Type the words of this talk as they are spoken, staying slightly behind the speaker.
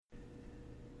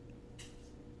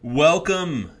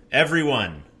Welcome,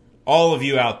 everyone, all of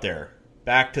you out there,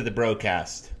 back to the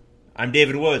broadcast. I'm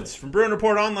David Woods from Bruin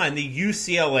Report Online, the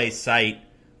UCLA site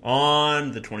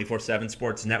on the 24/7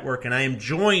 Sports Network, and I am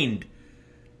joined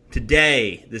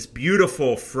today, this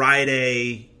beautiful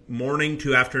Friday morning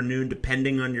to afternoon,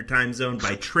 depending on your time zone,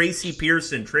 by Tracy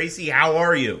Pearson. Tracy, how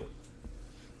are you?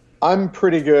 I'm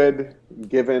pretty good,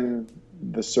 given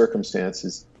the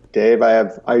circumstances. Dave,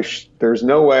 there's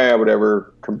no way I would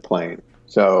ever complain.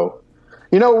 So,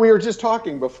 we were just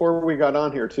talking before we got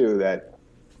on here too, that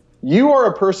you are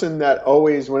a person that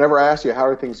always, whenever I ask you how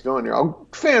are things going, you're, oh,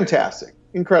 fantastic,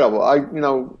 incredible.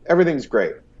 Everything's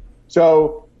great.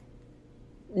 So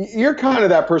you're kind of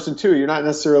that person too. You're not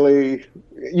necessarily,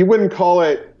 you wouldn't call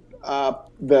it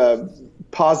the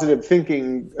positive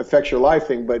thinking affects your life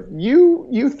thing, but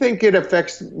you think it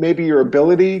affects maybe your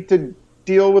ability to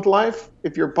deal with life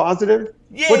if you're positive.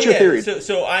 What's your theory?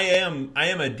 So I am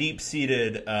a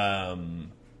deep-seated.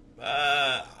 I'm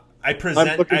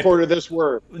looking forward to this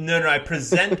word. No. I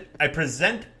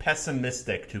present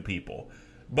pessimistic to people,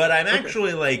 but I'm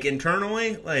actually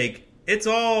internally it's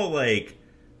all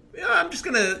I'm just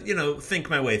gonna think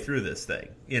my way through this thing,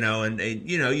 and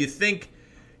you think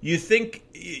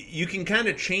you can kind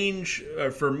of change.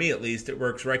 For me, at least, it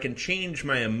works where I can change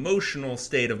my emotional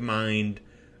state of mind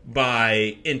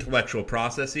by intellectual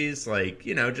processes,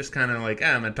 just kind of I'm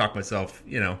gonna talk myself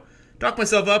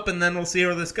up, and then we'll see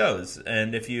where this goes.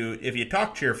 And if you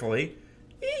talk cheerfully,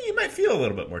 you might feel a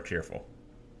little bit more cheerful.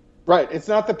 Right. It's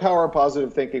not the power of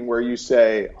positive thinking where you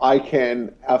say, I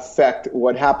can affect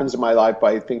what happens in my life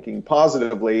by thinking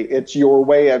positively. It's your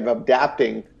way of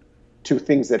adapting to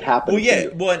things that happen. Well, yeah.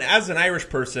 Well, and as an Irish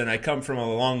person, I come from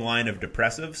a long line of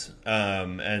depressives,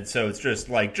 and so it's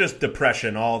just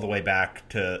depression all the way back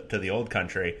to the old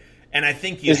country. And I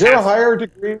think is there a higher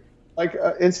degree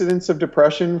incidence of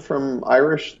depression from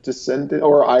Irish descendant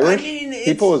or Irish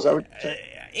people? Is that what you're saying?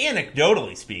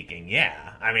 Anecdotally speaking,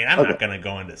 yeah. I mean, I'm not going to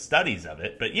go into studies of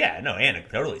it, but yeah, no.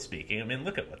 Anecdotally speaking, I mean,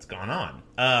 look at what's going on.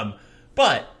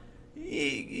 But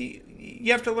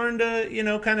you have to learn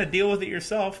to, kind of deal with it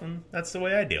yourself, and that's the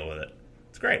way I deal with it.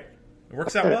 It's great. It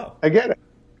works out well. I get it.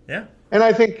 Yeah. And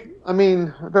I think,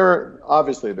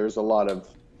 there's a lot of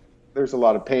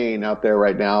pain out there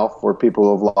right now for people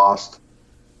who have lost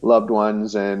loved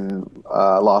ones and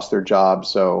lost their jobs.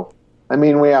 So,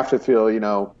 we have to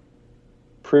feel,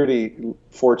 pretty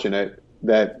fortunate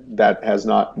that has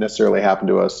not necessarily happened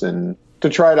to us, and to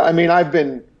try to. I've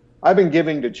been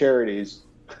giving to charities.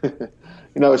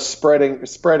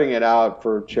 Spreading it out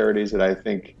for charities that I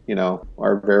think,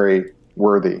 are very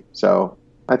worthy. So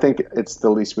I think it's the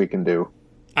least we can do.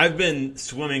 I've been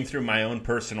swimming through my own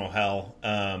personal hell.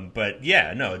 But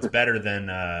yeah, no, it's better than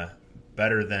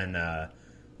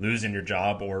losing your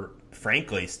job, or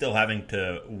frankly, still having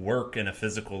to work in a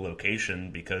physical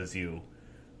location because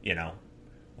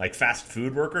like fast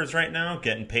food workers right now,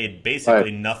 getting paid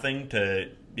basically nothing to,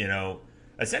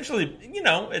 essentially,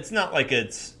 it's not like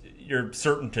you're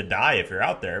certain to die if you're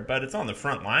out there, but it's on the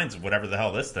front lines of whatever the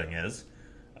hell this thing is.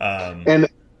 And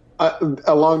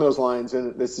along those lines,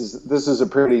 and this is a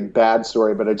pretty bad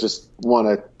story, but I just want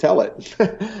to tell it.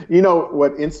 You know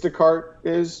what Instacart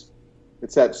is?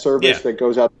 It's that service that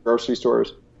goes out to grocery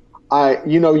stores.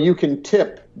 You can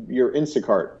tip your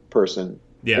Instacart person.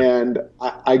 Yeah. And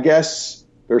I guess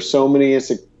there's so many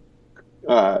Instacart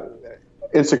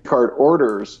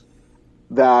orders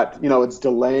that it's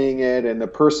delaying it, and the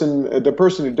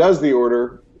person who does the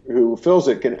order, who fills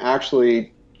it, can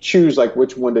actually choose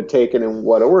which one to take and in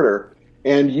what order,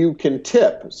 and you can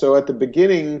tip. So at the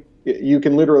beginning, you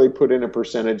can literally put in a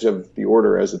percentage of the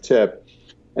order as a tip,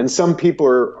 and some people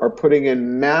are putting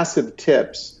in massive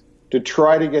tips to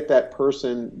try to get that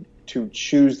person to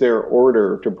choose their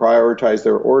order, to prioritize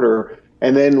their order,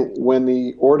 and then when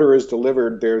the order is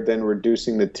delivered, they're then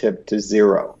reducing the tip to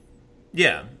zero.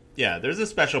 Yeah, there's a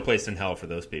special place in hell for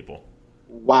those people.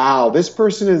 Wow, this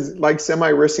person is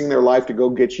semi-risking their life to go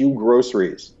get you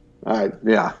groceries.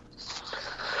 Yeah.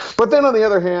 But then on the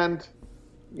other hand,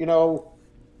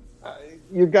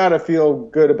 you've got to feel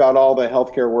good about all the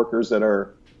healthcare workers that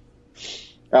are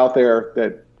out there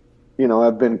that,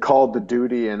 have been called to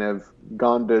duty and have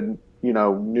gone to,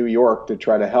 New York to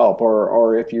try to help.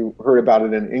 Or if you heard about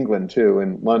it in England too,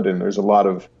 in London, there's a lot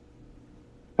of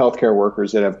healthcare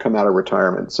workers that have come out of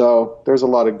retirement. So there's a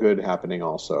lot of good happening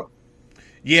also.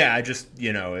 Yeah, I just,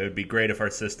 it would be great if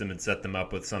our system had set them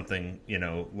up with something,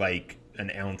 like an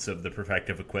ounce of the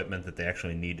protective equipment that they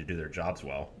actually need to do their jobs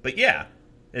well. But yeah,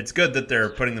 it's good that they're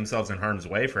putting themselves in harm's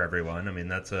way for everyone.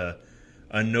 That's a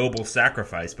noble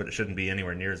sacrifice, but it shouldn't be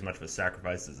anywhere near as much of a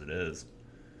sacrifice as it is.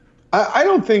 I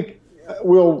don't think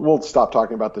we'll stop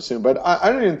talking about this soon, but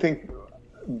I don't even think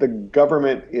the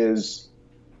government is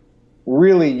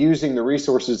really using the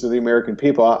resources of the American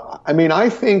people. I mean, I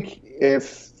think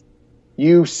if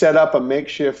you set up a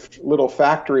makeshift little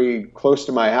factory close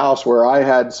to my house where I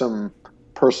had some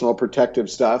personal protective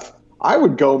stuff, I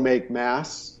would go make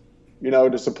masks,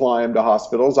 to supply them to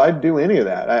hospitals. I'd do any of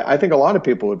that. I think a lot of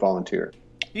people would volunteer.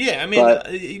 Yeah, I mean,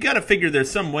 you got to figure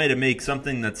there's some way to make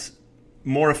something that's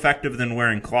more effective than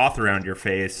wearing cloth around your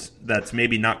face, that's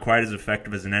maybe not quite as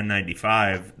effective as an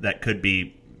N95, that could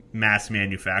be mass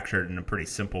manufactured in a pretty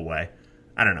simple way.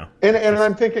 I don't know. And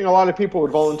I'm thinking a lot of people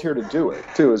would volunteer to do it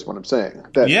too, is what I'm saying.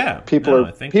 That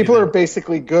people are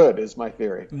basically good, is my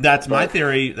theory. That's my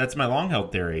theory. That's my long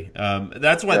held theory.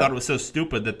 That's why I thought it was so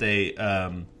stupid that they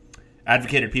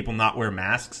advocated people not wear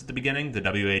masks at the beginning, the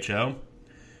WHO,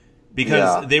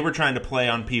 because they were trying to play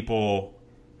on people.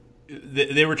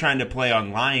 They were trying to play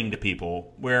on lying to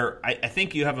people, where I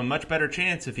think you have a much better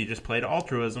chance if you just play to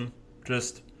altruism.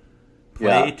 Just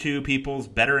play to people's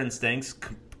better instincts.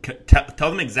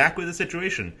 Tell them exactly the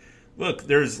situation. Look,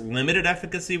 there's limited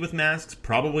efficacy with masks,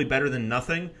 probably better than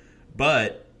nothing,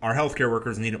 but our healthcare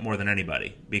workers need it more than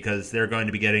anybody because they're going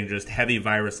to be getting just heavy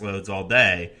virus loads all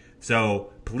day.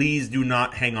 So please do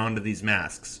not hang on to these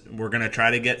masks. We're going to try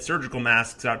to get surgical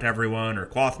masks out to everyone, or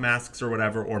cloth masks or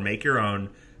whatever, or make your own,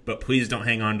 but please don't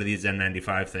hang on to these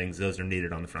N95 things. Those are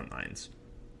needed on the front lines.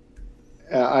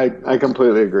 I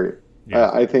completely agree.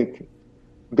 Yeah. I think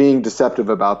being deceptive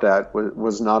about that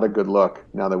was not a good look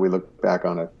now that we look back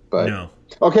on it. But no.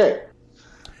 Okay.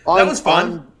 That was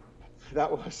fun.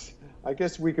 I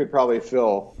guess we could probably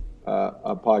fill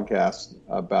a podcast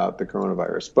about the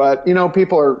coronavirus. But,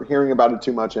 people are hearing about it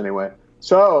too much anyway.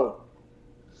 So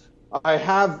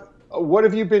what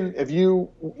have you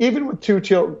even with two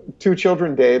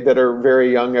children, Dave, that are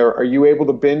very young, are you able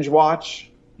to binge watch?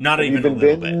 Not even a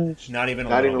little bit. Not even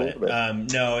a little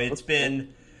bit. No, it's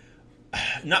been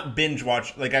not binge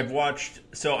watch. Like I've watched.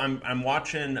 So I'm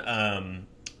watching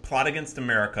Plot Against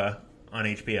America on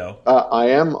HBO. I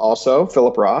am also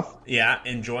Philip Roth. Yeah,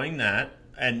 enjoying that,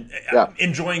 and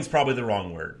enjoying is probably the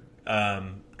wrong word.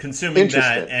 Consuming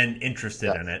that and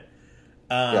interested in it.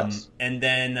 And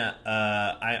then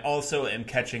I also am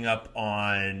catching up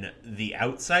on The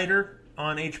Outsider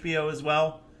on HBO as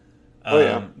well.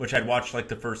 Which I'd watched like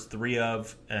the first 3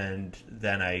 of, and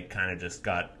then I kind of just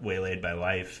got waylaid by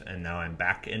life, and now I'm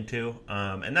back into.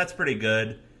 And that's pretty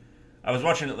good. I was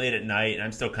watching it late at night, and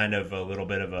I'm still kind of a little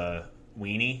bit of a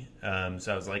weenie.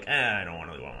 So I was like, I don't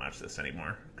really want to watch this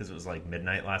anymore, because it was like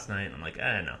midnight last night, and I'm like,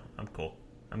 no, I'm cool.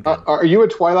 I'm good. Are you a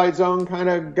Twilight Zone kind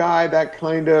of guy, that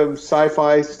kind of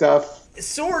sci-fi stuff?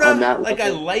 Sort of. Like, I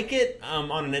like it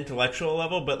on an intellectual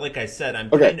level, but like I said, I'm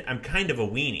kind of a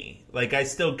weenie. Like, I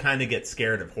still kind of get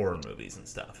scared of horror movies and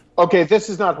stuff. Okay, this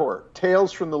is not horror.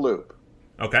 Tales from the Loop.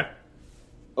 Okay.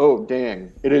 Oh,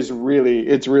 dang. It's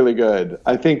really good.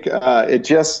 I think I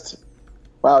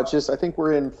think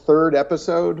we're in 3rd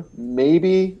episode,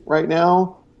 maybe, right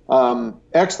now.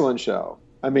 Excellent show.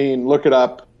 I mean, look it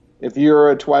up. If you're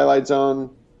a Twilight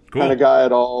Zone kind of guy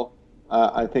at all,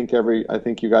 I think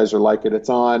you guys are like it. It's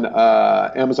on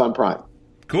Amazon Prime.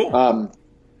 Cool.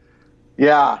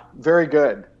 Yeah, very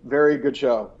good. Very good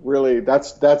show. Really,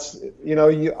 that's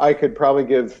I could probably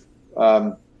give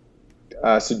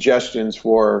suggestions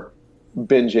for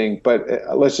binging, but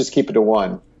let's just keep it to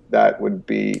one. That would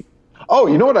be. Oh,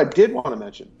 you know what I did want to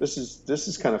mention? This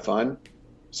is kind of fun.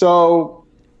 So,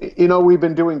 we've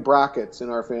been doing brackets in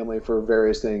our family for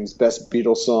various things, best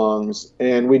Beatles songs,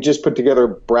 and we just put together a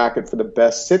bracket for the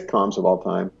best sitcoms of all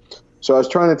time. So I was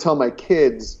trying to tell my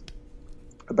kids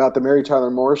about the Mary Tyler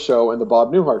Moore Show and the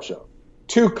Bob Newhart Show.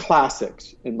 2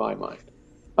 classics in my mind.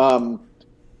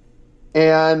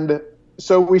 And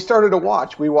so we started to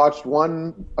watch. We watched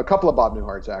a couple of Bob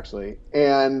Newharts, actually,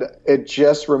 and it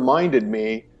just reminded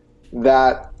me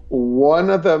that one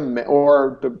of them,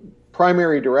 or the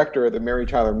primary director of the Mary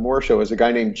Tyler Moore Show, is a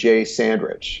guy named Jay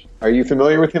Sandrich. Are you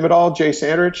familiar with him at all, Jay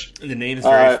Sandrich? The name is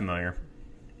very familiar.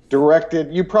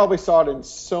 Directed, you probably saw it in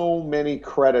so many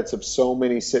credits of so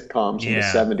many sitcoms in the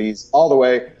 70s, all the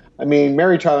way. I mean,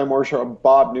 Mary Tyler Moore Show,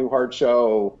 Bob Newhart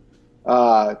Show,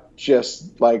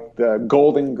 just like the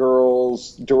Golden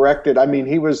Girls, directed. I mean,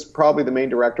 he was probably the main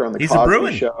director on the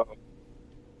Cosby Show.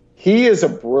 He is a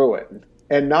Bruin.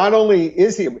 And not only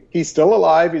is he's still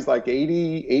alive. He's like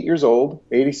 88 years old,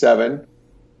 87.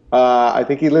 I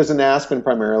think he lives in Aspen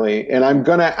primarily. And I'm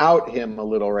going to out him a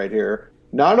little right here.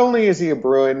 Not only is he a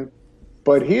Bruin,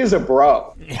 but he is a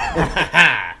bro.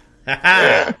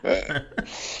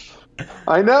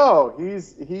 I know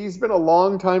he's been a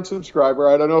long time subscriber.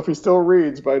 I don't know if he still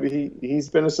reads, but he's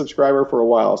been a subscriber for a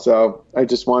while. So I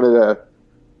just wanted to,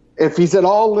 if he's at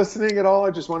all listening at all,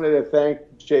 I just wanted to thank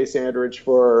Jay Sandridge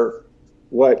for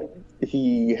what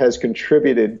he has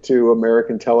contributed to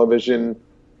American television.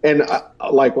 And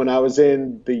like when I was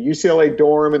in the UCLA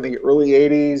dorm in the early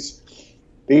 '80s,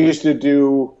 they used to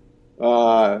do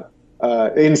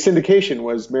in syndication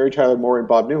was Mary Tyler Moore and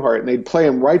Bob Newhart, and they'd play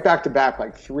them right back to back,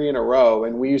 like 3 in a row.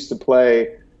 And we used to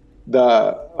play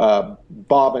the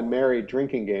Bob and Mary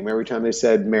drinking game. Every time they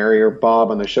said Mary or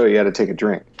Bob on the show, you had to take a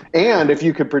drink. And if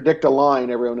you could predict a line,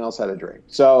 everyone else had a drink.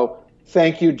 So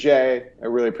thank you, Jay. I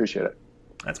really appreciate it.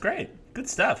 That's great. Good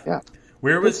stuff. Yeah.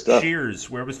 Where was Cheers?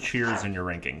 Where was Cheers in your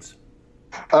rankings?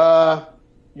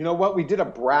 You know what? We did a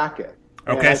bracket.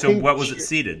 Okay, so what was it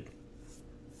seated?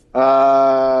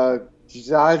 Okay,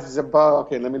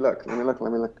 let me look.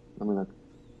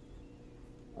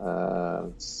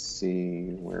 Let's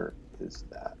see, where is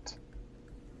that?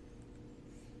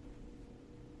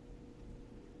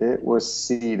 It was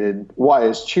seated. Why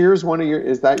is Cheers one of your?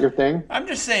 Is that your thing? I'm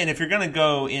just saying, if you're gonna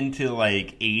go into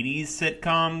like '80s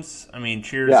sitcoms, I mean,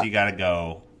 Cheers, you gotta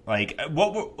go. Like,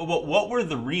 what were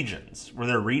the regions? Were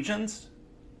there regions?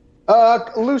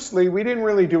 Loosely, we didn't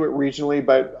really do it regionally,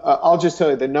 but I'll just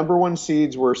tell you the number one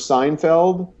seeds were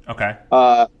Seinfeld. Okay.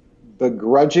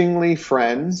 Begrudgingly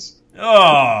Friends.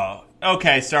 Oh,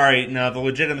 okay. Sorry. No, the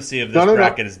legitimacy of this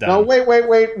bracket is done. No, wait.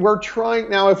 We're trying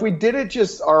now. If we did it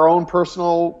just our own,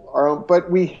 but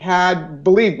we had,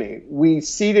 believe me, we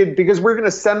seeded because we're going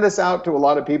to send this out to a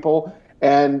lot of people,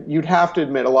 and you'd have to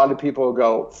admit a lot of people will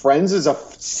go, Friends is a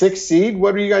 6th seed.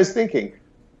 What are you guys thinking?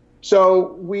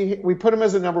 So we put them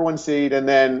as a number one seed, and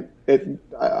then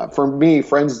for me,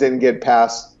 Friends didn't get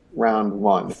past round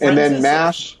 1, and then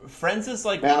MASH. Friends is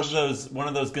like one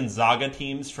of those Gonzaga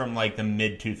teams from like the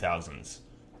mid 2000s,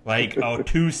 like a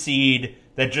 2 seed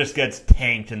that just gets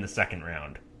tanked in the second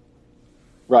round.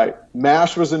 Right,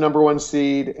 MASH was a number one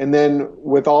seed, and then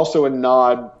with also a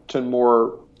nod to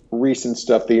more recent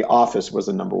stuff, The Office was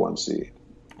a number one seed.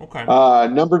 Okay.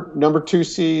 Number 2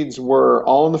 seeds were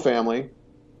All in the Family.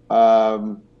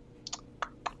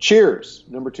 Cheers,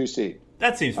 number 2 seed.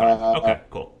 That seems fine. Okay,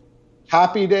 cool.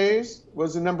 Happy Days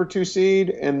was the number 2 seed,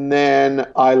 and then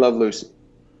I Love Lucy.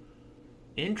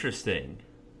 Interesting.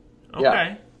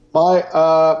 Okay.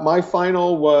 Yeah. My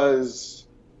final was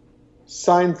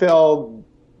Seinfeld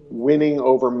winning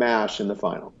over MASH in the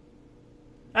final.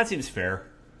 That seems fair.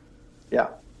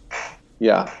 Yeah.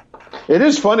 It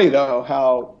is funny though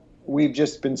how we've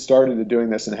just been started to doing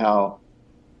this, and how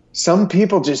some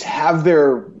people just have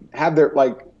their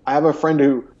like. I have a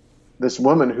friend this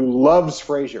woman who loves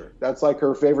Frasier. That's like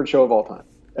her favorite show of all time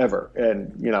ever,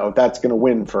 and that's going to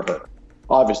win for her.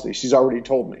 Obviously, she's already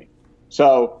told me.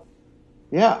 So,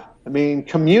 yeah. I mean,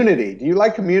 Community. Do you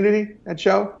like Community? That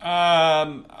show?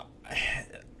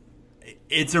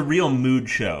 It's a real mood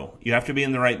show. You have to be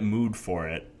in the right mood for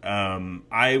it.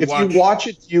 If you watch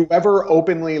it, do you ever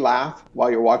openly laugh while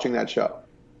you're watching that show?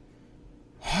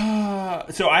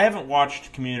 So I haven't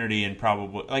watched Community in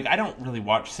probably I don't really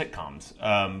watch sitcoms.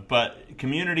 But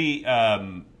Community,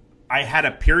 I had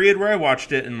a period where I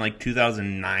watched it in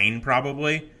 2009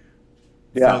 probably.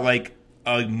 Yeah. For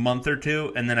a month or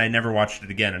two, and then I never watched it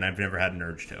again, and I've never had an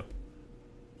urge to.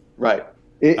 Right.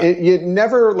 You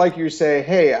never you say,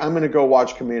 "Hey, I'm going to go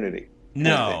watch Community."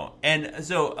 No. And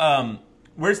so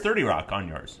where's 30 Rock on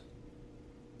yours?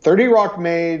 30 Rock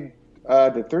made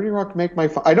did 30 Rock make my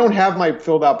I don't have my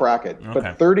filled out bracket,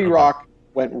 but 30 Rock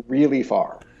went really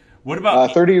far. What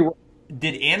about 30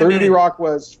 did animated 30 Rock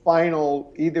was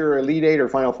final either Elite 8 or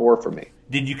Final 4 for me.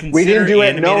 Did you consider we didn't do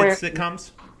animated sitcoms?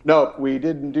 No, we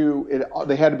didn't do it.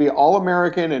 They had to be all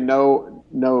American and no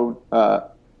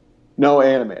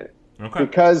animated. Okay.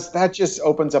 Because that just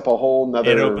opens up a whole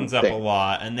nother. It opens up thing. a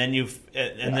lot, and then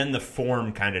then the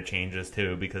form kind of changes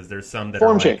too, because there's some that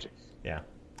form are changes. Yeah.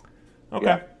 Okay.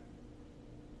 Yeah.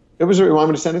 You want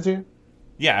me to send it to you?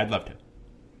 Yeah, I'd love to.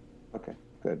 Okay,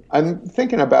 good. I'm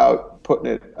thinking about putting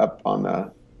it up on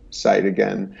the site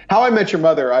again. How I Met Your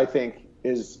Mother, I think,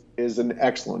 is an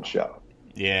excellent show.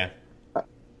 Yeah.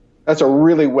 That's a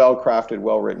really well-crafted,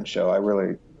 well-written show. I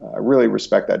really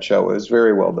respect that show. It was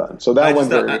very well done. So that went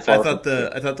very far. I thought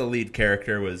the lead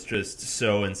character was just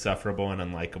so insufferable and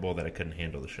unlikable that I couldn't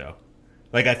handle the show.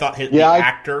 I thought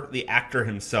the actor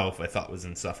himself, I thought was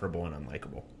insufferable and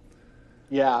unlikable.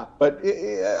 Yeah, but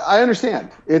I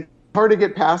understand. It's hard to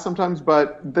get past sometimes,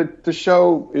 but the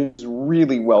show is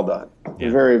really well done.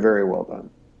 Yeah. Very, very well done.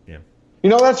 Yeah.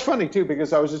 That's funny too,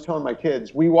 because I was just telling my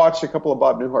kids, we watched a couple of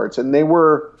Bob Newharts, and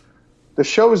the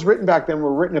shows written back then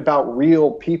were written about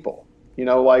real people. You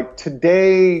know, like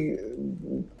today,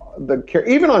 even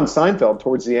on Seinfeld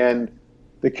towards the end,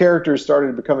 the characters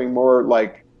started becoming more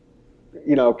like,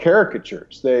 you know,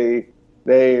 caricatures.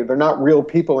 They're not real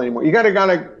people anymore. You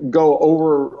gotta go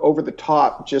over the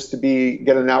top just to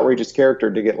get an outrageous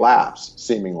character to get laughs,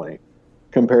 seemingly,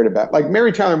 compared to back. Like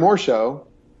Mary Tyler Moore Show.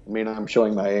 I mean, I'm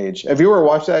showing my age. Have you ever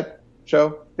watched that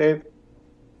show, Dave?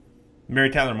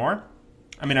 Mary Tyler Moore?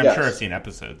 I mean, I'm Yes. sure I've seen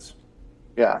episodes.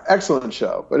 Yeah, excellent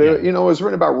show. But Yeah. it was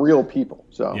written about real people.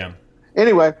 So Yeah.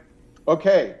 anyway,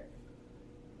 okay.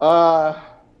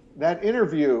 That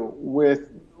interview with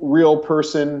real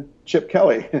person Chip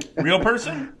Kelly. Real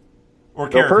person? Or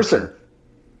Real caricature? person.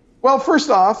 Well, first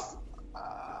off,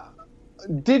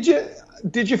 did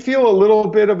you feel a little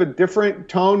bit of a different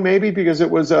tone, maybe because it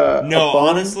was a No, phone?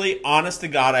 honestly, honest to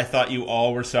God, I thought you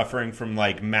all were suffering from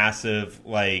like massive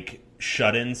like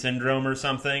shut-in syndrome or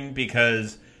something,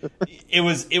 because it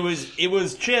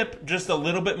was Chip, just a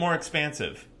little bit more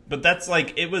expansive. But that's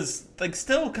like, it was like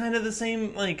still kind of the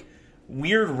same like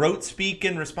weird rote speak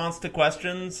in response to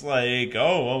questions, like,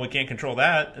 oh well, we can't control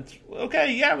that. It's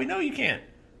okay, yeah, we know you can't.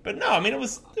 But no, I mean it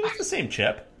was the same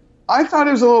Chip. I thought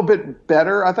it was a little bit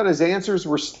better. I thought his answers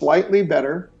were slightly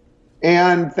better,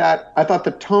 and that I thought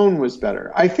the tone was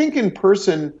better. I think in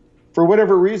person, for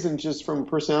whatever reason, just from a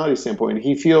personality standpoint,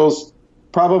 he feels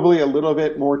probably a little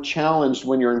bit more challenged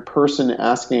when you're in person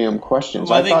asking him questions.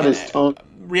 Well, I thought his tone.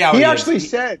 Reality He is, actually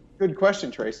said, "Good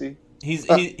question, Tracy." He's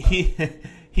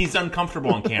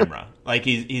uncomfortable on camera. Like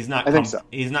he's not. I think so.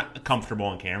 He's not comfortable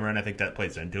on camera, and I think that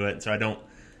plays into it. So I don't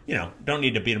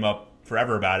need to beat him up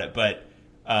forever about it. But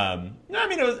no, I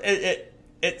mean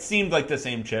it seemed like the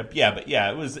same Chip. Yeah, but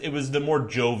yeah, it was the more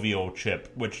jovial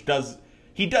Chip, which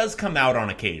he does come out on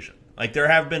occasion. Like there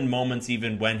have been moments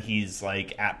even when he's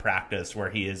like at practice where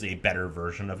he is a better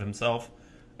version of himself,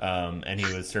 and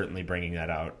he was certainly bringing that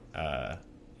out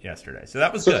yesterday. So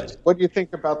that was good. What do you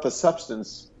think about the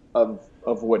substance of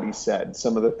what he said?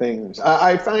 Some of the things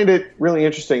I find it really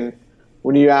interesting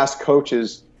when you ask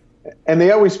coaches, and they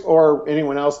always, or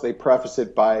anyone else, they preface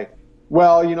it by,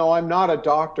 well, you know, I'm not a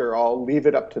doctor. I'll leave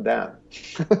it up to them.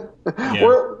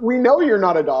 Yeah. We know you're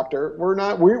not a doctor.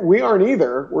 We aren't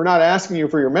either. We're not asking you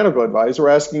for your medical advice. We're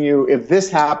asking you, if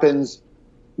this happens,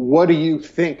 what do you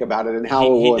think about it and how it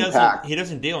will impact? He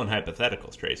doesn't deal in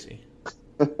hypotheticals, Tracy.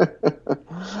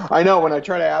 I know when I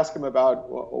try to ask him about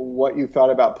what you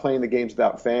thought about playing the games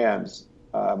without fans,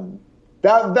 I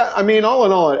mean, all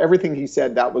in all, everything he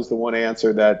said, that was the one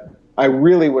answer that I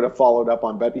really would have followed up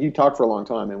on. But he talked for a long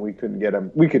time, and we couldn't get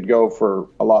him. We could go for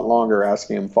a lot longer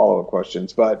asking him follow-up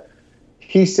questions. But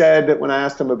he said that when I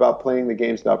asked him about playing the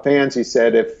games without fans, he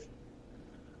said if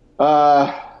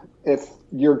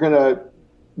you're going to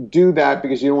do that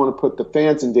because you don't want to put the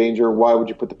fans in danger, why would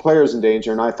you put the players in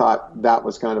danger? And I thought that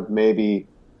was kind of maybe,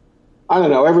 I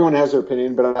don't know, everyone has their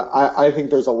opinion, but I think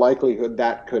there's a likelihood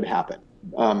that could happen.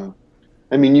 I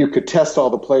mean, you could test all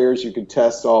the players, you could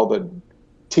test all the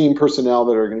team personnel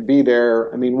that are going to be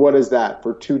there. I mean, what is that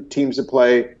for two teams to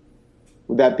play?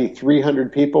 Would that be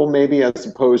 300 people maybe, as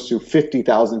opposed to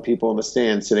 50,000 people in the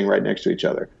stands sitting right next to each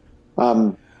other?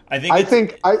 Have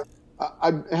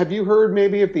you heard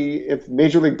maybe if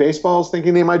Major League Baseball is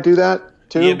thinking they might do that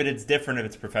too? Yeah, but it's different if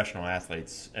it's professional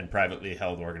athletes and privately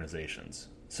held organizations.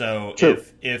 So True.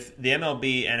 if the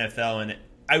MLB, NFL, and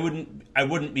I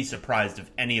wouldn't be surprised if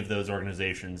any of those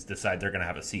organizations decide they're going to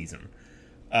have a season,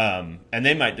 and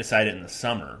they might decide it in the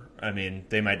summer. I mean,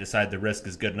 they might decide the risk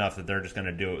is good enough that they're just going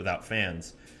to do it without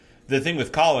fans. The thing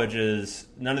with college is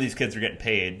none of these kids are getting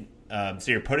paid, so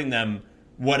you're putting them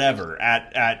whatever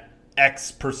at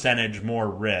X percentage more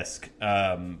risk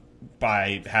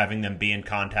by having them be in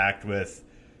contact with,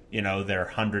 their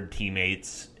 100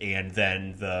 teammates and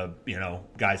then the,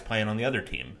 guys playing on the other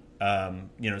team.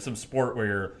 Some sport where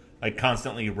you're like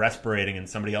constantly respirating in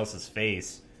somebody else's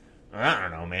face. I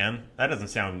don't know, man. That doesn't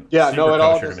sound super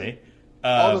kosher to me.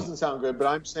 All doesn't sound good, but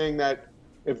I'm saying that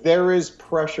if there is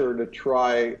pressure to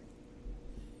try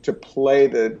to play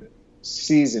the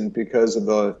season because of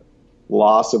the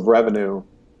loss of revenue,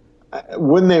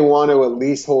 wouldn't they want to at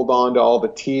least hold on to all the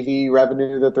TV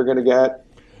revenue that they're going to get?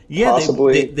 Yeah,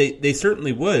 possibly. They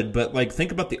certainly would, but like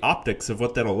think about the optics of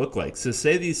what that'll look like. So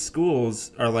say these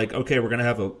schools are like, okay, we're going to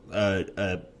have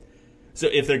so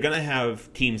if they're going to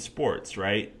have team sports,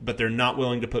 right, but they're not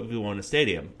willing to put people in a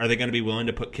stadium, are they going to be willing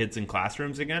to put kids in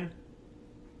classrooms again?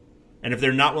 And if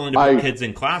they're not willing to put kids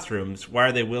in classrooms, why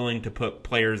are they willing to put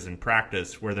players in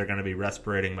practice where they're going to be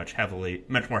respirating much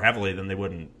more heavily than they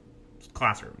would in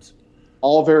classrooms?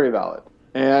 All very valid.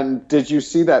 And did you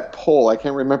see that poll? I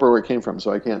can't remember where it came from,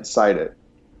 so I can't cite it.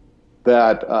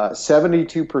 that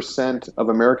 72% of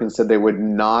Americans said they would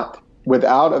not,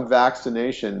 without a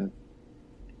vaccination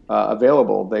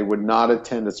available, they would not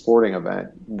attend a sporting event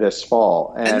this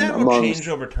fall. And that will change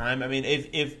over time. I mean,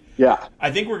 if yeah, I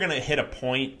think we're going to hit a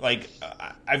point, like,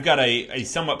 I've got a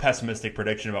somewhat pessimistic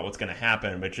prediction about what's going to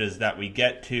happen, which is that we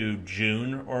get to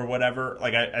June or whatever.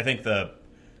 Like, I think the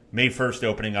May 1st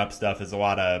opening up stuff is a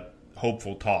lot of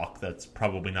hopeful talk that's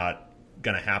probably not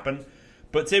going to happen.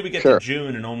 But say we get to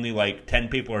June and only like 10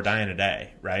 people are dying a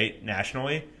day, right,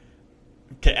 nationally.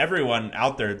 To everyone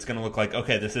out there, it's going to look like,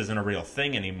 okay, this isn't a real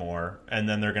thing anymore. And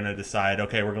then they're going to decide,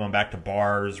 okay, we're going back to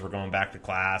bars, we're going back to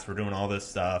class, we're doing all this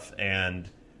stuff, and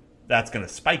that's going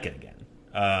to spike it again.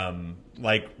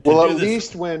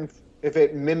 Least if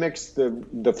it mimics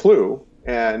the flu,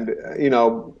 and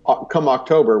come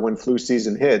October when flu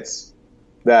season hits,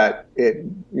 that it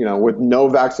with no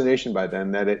vaccination by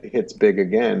then, that it hits big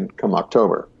again come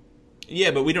October.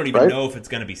 Yeah, but we don't even know if it's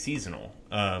going to be seasonal.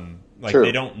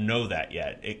 They don't know that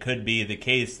yet. It could be the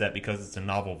case that because it's a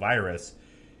novel virus,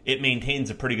 it maintains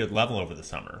a pretty good level over the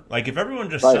summer. Like, if everyone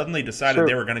just suddenly decided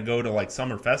they were going to go to, like,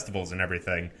 summer festivals and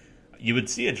everything, you would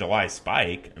see a July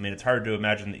spike. I mean, it's hard to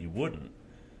imagine that you wouldn't.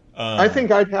 I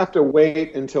think I'd have to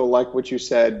wait until, like what you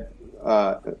said,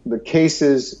 the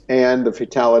cases and the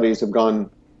fatalities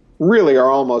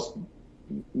are almost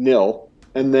nil.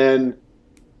 And then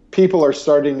people are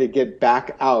starting to get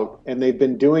back out, and they've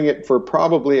been doing it for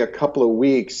probably a couple of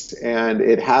weeks, and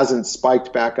it hasn't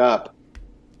spiked back up.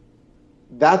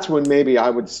 That's when maybe I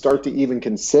would start to even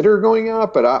consider going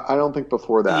out, but I don't think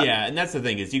before that. Yeah, and that's the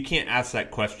thing, is you can't ask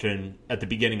that question at the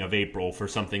beginning of April for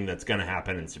something that's going to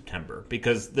happen in September,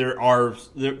 because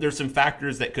there's some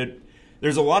factors that could...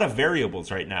 There's a lot of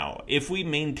variables right now. If we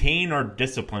maintain our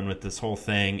discipline with this whole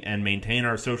thing and maintain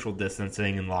our social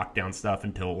distancing and lockdown stuff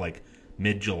until, like,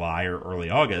 mid-July or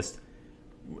early August,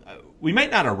 we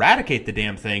might not eradicate the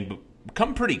damn thing, but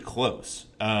come pretty close.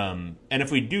 And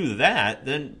if we do that,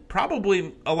 then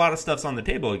probably a lot of stuff's on the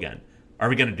table again. Are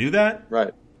we going to do that?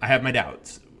 Right. I have my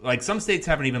doubts. Like, some states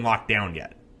haven't even locked down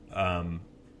yet,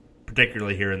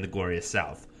 particularly here in the glorious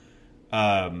South.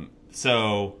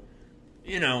 So,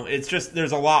 it's just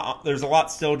there's a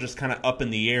lot still just kind of up in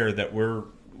the air that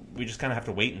we just kind of have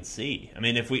to wait and see. I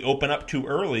mean, if we open up too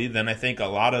early, then I think a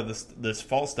lot of this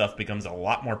fall stuff becomes a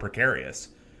lot more precarious,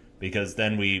 because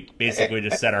then we basically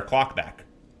just set our clock back.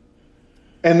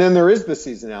 And then there is the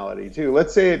seasonality too.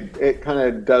 Let's say it kind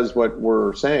of does what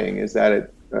we're saying, is that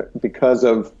it because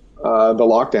of the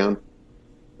lockdown,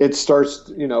 it starts,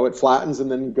 it flattens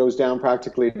and then goes down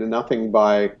practically to nothing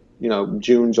by,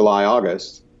 June, July,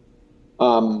 August.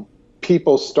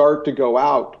 People start to go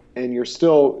out, and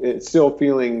it's still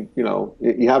feeling,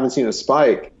 you haven't seen a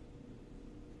spike.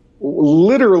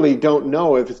 Literally don't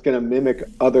know if it's going to mimic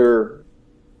other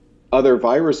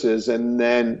viruses and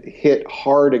then hit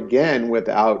hard again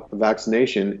without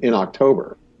vaccination in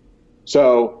October.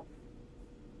 So,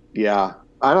 yeah,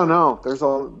 I don't know.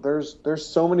 There's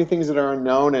so many things that are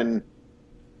unknown, and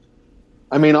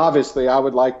I mean, obviously, I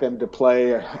would like them to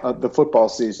play the football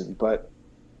season, but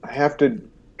I have to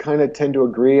kind of tend to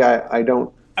agree. I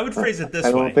don't. I would phrase it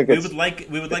this way: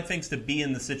 we would like things to be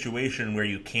in the situation where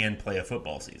you can play a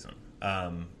football season.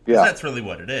 That's really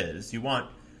what it is. We want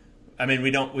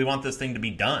this thing to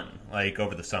be done, like,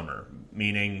 over the summer,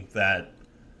 meaning that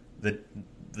the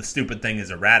stupid thing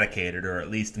is eradicated, or at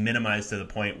least minimized to the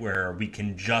point where we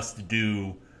can just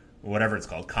do whatever it's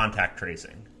called, contact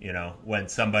tracing. When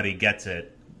somebody gets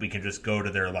it, we can just go to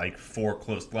their, like, 4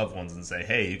 close loved ones and say,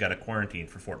 hey, you got to quarantine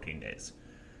for 14 days.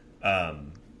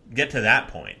 Get to that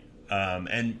point.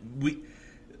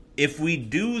 If we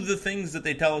do the things that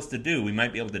they tell us to do, we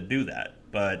might be able to do that.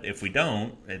 But if we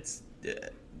don't, it's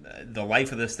the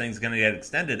life of this thing's going to get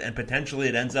extended, and potentially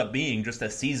it ends up being just a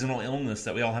seasonal illness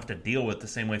that we all have to deal with the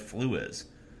same way flu is.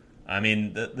 I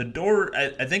mean, the door,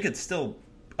 I think it's still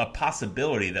a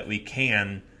possibility that we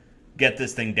can get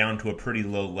this thing down to a pretty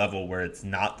low level where it's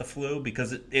not the flu,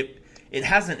 because it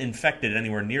hasn't infected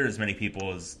anywhere near as many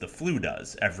people as the flu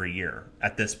does every year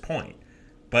at this point.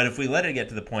 But if we let it get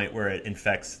to the point where it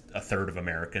infects a third of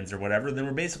Americans or whatever, then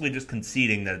we're basically just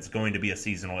conceding that it's going to be a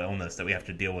seasonal illness that we have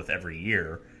to deal with every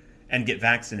year and get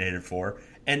vaccinated for.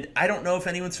 And I don't know if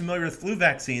anyone's familiar with flu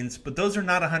vaccines, but those are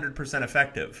not 100%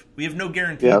 effective. We have no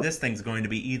guarantee this thing's going to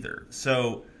be either.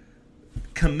 So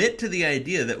commit to the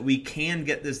idea that we can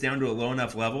get this down to a low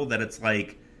enough level that it's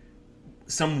like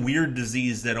some weird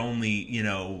disease that only,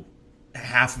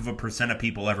 0.5% of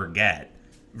people ever get,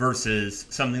 versus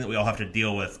something that we all have to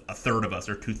deal with, a third of us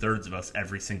or 2/3 of us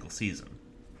every single season.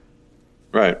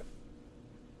 Right.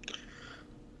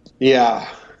 Yeah.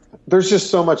 there's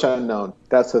just so much unknown.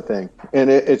 That's the thing,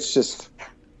 and it's just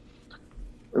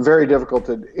very difficult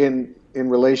in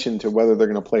relation to whether they're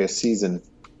going to play a season.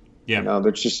 Yeah,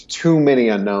 There's just too many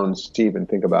unknowns to even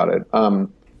think about it.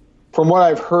 From what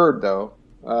I've heard, though,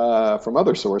 from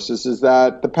other sources, is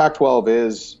that the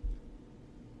Pac-12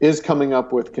 is coming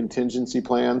up with contingency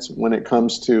plans when it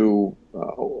comes to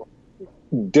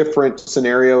different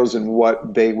scenarios and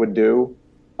what they would do.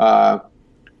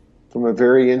 From a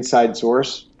very inside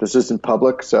source, this isn't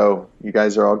public, so you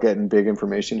guys are all getting big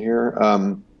information here.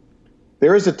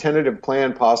 There is a tentative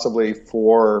plan possibly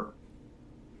for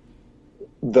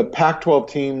the Pac-12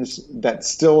 teams that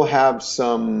still have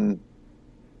some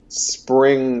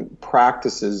spring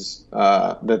practices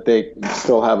that they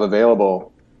still have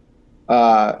available,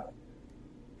 that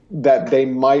they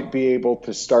might be able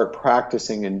to start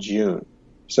practicing in June.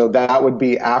 So that would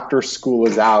be after school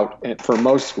is out, and for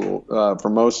most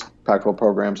Pac-12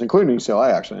 programs, including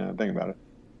UCLA, actually, now I think about it,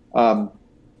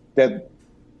 that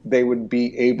they would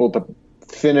be able to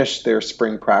finish their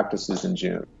spring practices in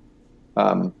June.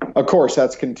 Of course,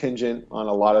 that's contingent on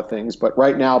a lot of things, but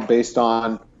right now, based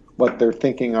on what they're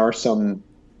thinking are the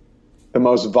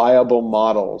most viable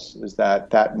models, is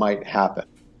that might happen.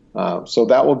 So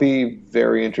that will be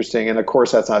very interesting. And of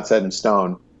course, that's not set in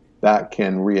stone. That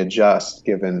can readjust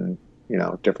given,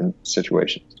 different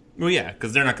situations. Well, yeah,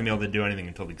 because they're not going to be able to do anything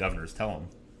until the governors tell them.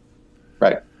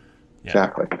 Right. Yeah.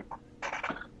 Exactly.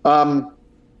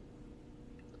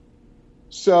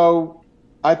 So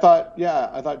I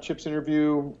thought Chip's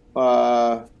interview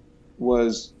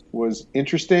was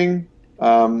interesting.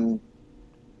 I'm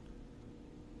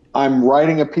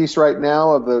writing a piece right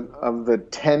now of the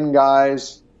 10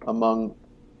 guys among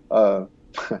a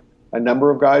number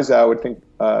of guys that I would think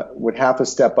would have to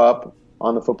step up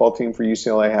on the football team for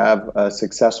UCLA have a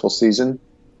successful season.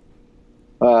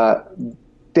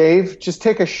 Dave, just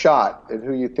take a shot at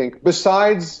who you think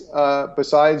besides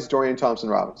Dorian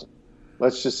Thompson-Robinson.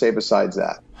 Let's just say besides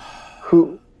that,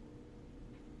 who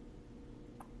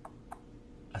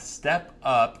a step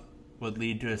up would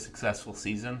lead to a successful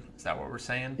season. Is that what we're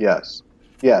saying? Yes,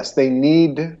 they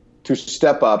need to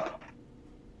step up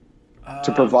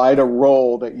to provide a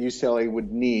role that UCLA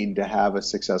would need to have a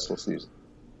successful season.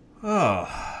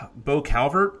 Bo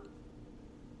Calvert?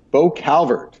 Bo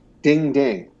Calvert. Ding,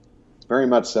 ding. Very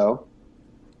much so.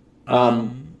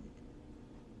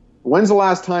 When's the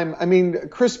last time? I mean,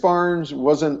 Chris Barnes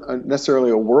wasn't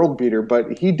necessarily a world beater,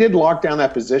 but he did lock down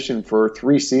that position for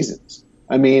 3 seasons.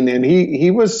 I mean, and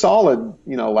he was solid,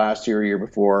 last year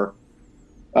before.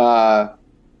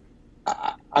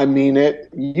 I mean,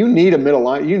 you need a middle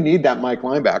line. You need that Mike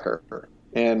linebacker.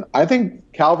 And I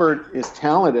think Calvert is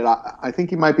talented. I think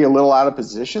he might be a little out of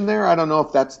position there. I don't know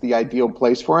if that's the ideal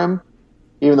place for him,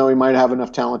 even though he might have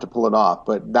enough talent to pull it off.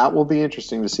 But that will be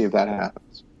interesting to see if that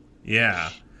happens.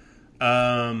 Yeah.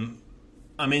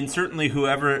 I mean, certainly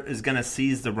whoever is going to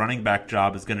seize the running back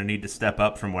job is going to need to step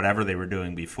up from whatever they were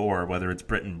doing before, whether it's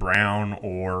Britton Brown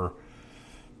or,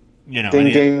 Ding,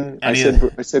 ding. I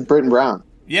said Britton Brown.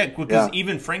 Yeah, because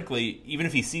even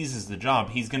if he seizes the job,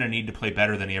 he's going to need to play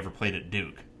better than he ever played at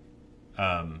Duke.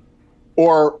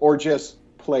 Or just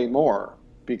play more,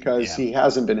 because he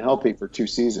hasn't been healthy for 2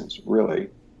 seasons, really.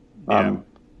 Yeah.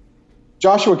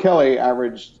 Joshua Kelly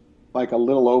averaged like a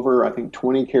little over, I think,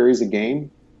 20 carries a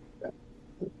game.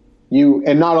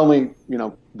 And not only,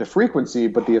 the frequency,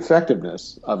 but the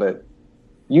effectiveness of it.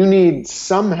 You need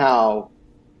somehow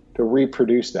to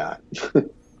reproduce that.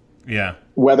 Yeah.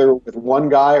 Whether with one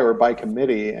guy or by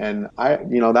committee. And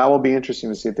that will be interesting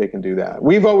to see if they can do that.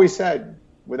 We've always said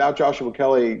without Joshua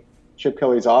Kelly, Chip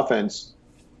Kelly's offense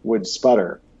would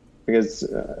sputter, because,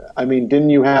 didn't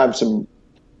you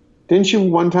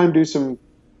one time do some?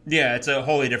 Yeah, it's a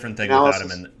wholly different thing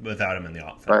analysis? without him in the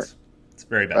offense. Right. It's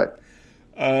very bad.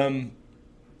 Right.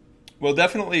 Well,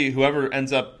 definitely whoever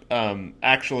ends up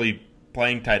actually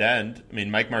playing tight end,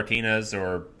 Mike Martinez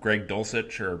or Greg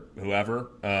Dulcich or whoever,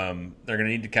 they're going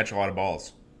to need to catch a lot of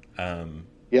balls.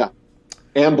 Yeah,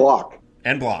 and block.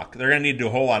 They're going to need to do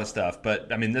a whole lot of stuff. But,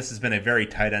 this has been a very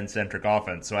tight end-centric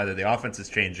offense, so either the offense is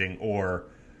changing or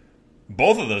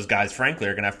both of those guys, frankly,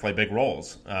 are going to have to play big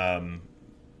roles. Are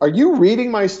you reading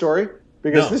my story?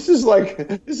 Because No.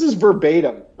 This is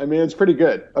verbatim. It's pretty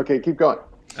good. Okay, keep going.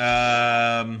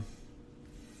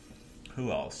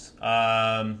 Who else?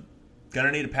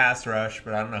 Gonna need a pass rush,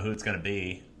 but I don't know who it's gonna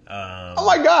be. Oh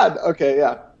my God! Okay,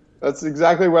 yeah, that's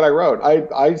exactly what I wrote.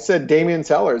 I said Damian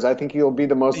Sellers. I think he'll be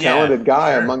the most talented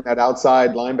guy among that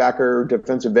outside linebacker,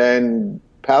 defensive end,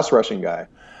 pass rushing guy.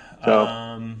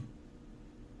 So,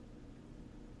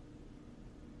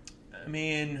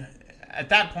 at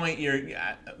that point,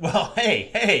 well.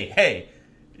 Hey,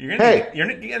 you're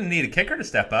gonna need a kicker to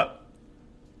step up.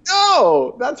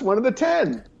 Oh, that's one of the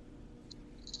 10.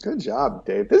 Good job,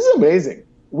 Dave. This is amazing.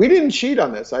 We didn't cheat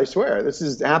on this. I swear, this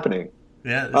is happening.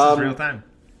 Yeah, this is real time.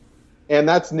 And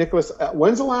that's Nicholas.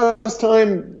 When's the last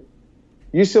time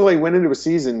UCLA went into a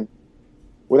season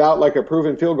without like a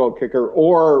proven field goal kicker,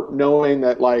 or knowing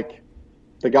that like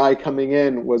the guy coming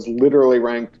in was literally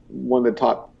ranked one of the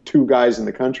top 2 guys in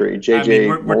the country? JJ. I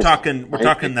mean, we're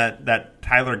talking that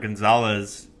Tyler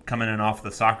Gonzalez coming in off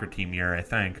the soccer team year, I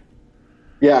think.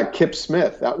 Yeah, Kip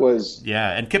Smith. That was.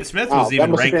 Yeah, and Kip Smith was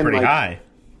even ranked pretty high.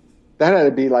 That had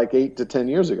to be like 8 to 10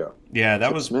 years ago. Yeah,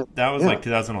 that was like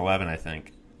 2011, I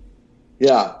think.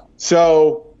 Yeah.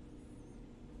 So,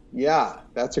 yeah,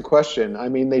 that's a question. I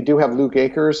mean, they do have Luke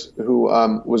Akers, who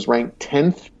was ranked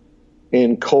 10th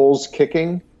in Cole's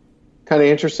kicking. Kind of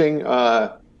interesting.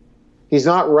 He's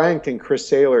not ranked in Chris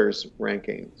Saylor's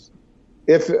rankings.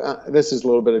 If this is a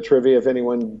little bit of trivia, if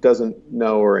anyone doesn't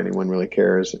know or anyone really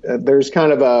cares, there's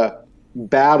kind of a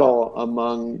battle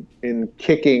in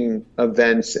kicking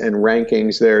events and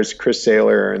rankings. There's Chris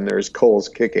Saylor and there's Cole's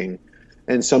kicking.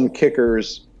 And some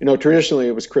kickers, traditionally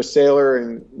it was Chris Saylor,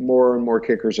 and more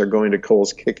kickers are going to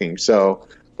Cole's kicking. So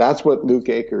that's what Luke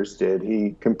Akers did.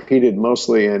 He competed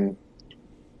mostly in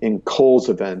Cole's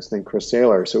events than Chris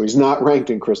Saylor. So he's not ranked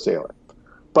in Chris Saylor.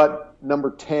 But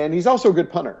number 10, he's also a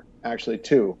good punter, actually,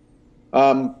 too.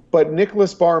 But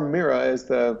Nicholas Barr-Mira is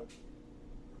the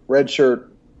redshirt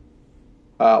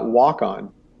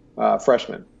walk-on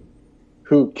freshman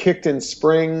who kicked in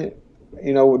spring.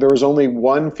 There was only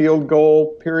one field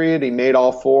goal period. He made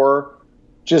all 4.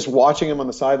 Just watching him on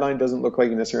the sideline doesn't look like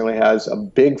he necessarily has a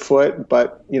big foot,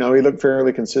 but he looked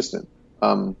fairly consistent.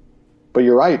 But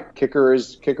you're right, kicker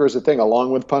is a thing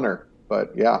along with punter.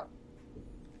 But yeah.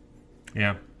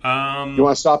 Yeah. You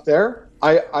want to stop there?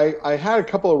 I had a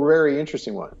couple of very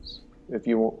interesting ones. If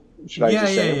you should, I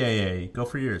just say? Yeah. Go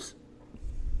for yours.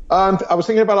 I was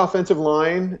thinking about offensive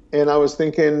line, and I was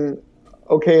thinking,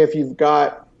 okay, if you've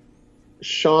got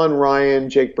Sean Ryan,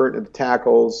 Jake Burton at the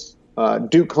tackles,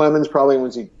 Duke Clemens probably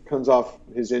once he comes off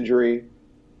his injury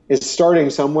is starting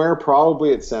somewhere,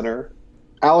 probably at center.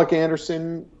 Alec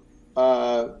Anderson,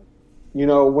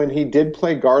 when he did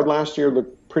play guard last year,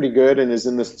 looked pretty good and is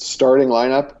in the starting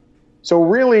lineup. So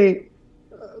really,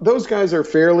 those guys are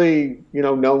fairly,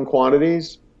 known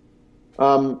quantities.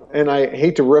 And I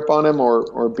hate to rip on him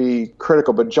or be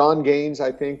critical, but John Gaines,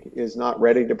 I think, is not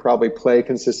ready to probably play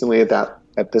consistently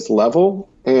at this level.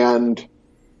 And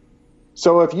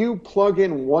so if you plug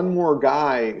in one more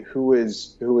guy who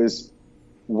is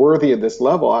worthy of this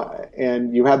level,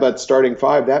 and you have that starting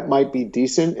 5, that might be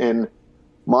decent. And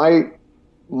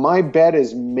my bet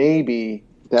is maybe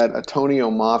that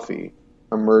Antonio Mafi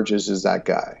emerges as that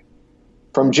guy.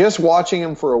 From just watching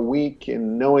him for a week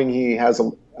and knowing he has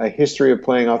a history of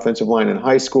playing offensive line in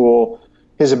high school,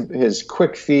 his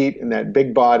quick feet and that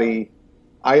big body,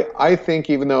 I think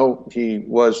even though he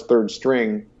was third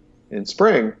string in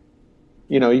spring,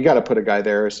 you got to put a guy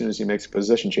there as soon as he makes a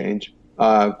position change.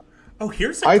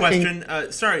 Here's a question.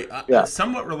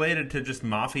 Somewhat related to just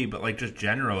Mafi, but like just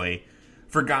generally,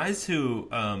 for guys who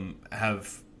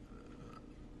have,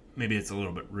 maybe it's a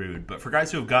little bit rude, but for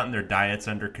guys who have gotten their diets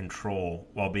under control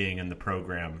while being in the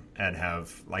program and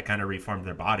have like kind of reformed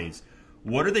their bodies,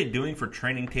 what are they doing for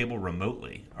training table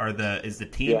remotely? Is the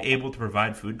team able to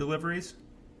provide food deliveries?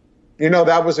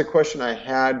 That was a question I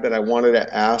had that I wanted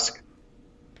to ask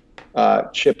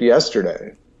Chip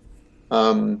yesterday.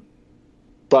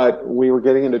 But we were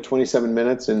getting into 27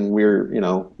 minutes and we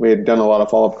had done a lot of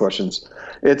follow-up questions.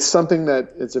 It's something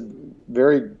it's a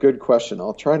very good question.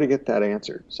 I'll try to get that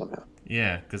answered somehow.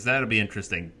 Yeah, because that'll be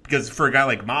interesting. Because for a guy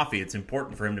like Mafi, it's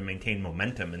important for him to maintain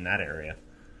momentum in that area.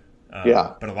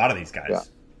 But a lot of these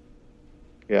guys.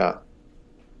 Yeah.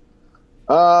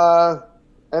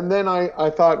 And then I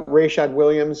thought Rashad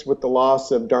Williams, with the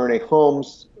loss of Darnay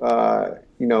Holmes, and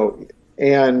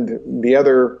the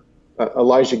other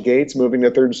Elijah Gates moving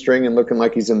to third string and looking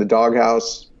like he's in the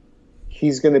doghouse,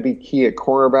 he's going to be key at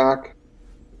cornerback.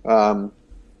 I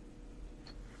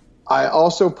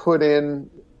also put in,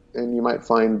 and you might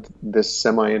find this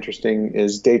semi-interesting,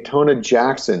 is Daytona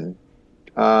Jackson.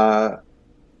 Oso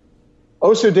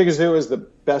Digizou is the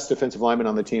best defensive lineman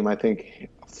on the team, I think,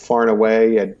 far and away.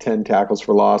 He had 10 tackles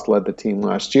for loss, led the team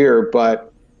last year.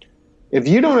 But if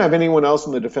you don't have anyone else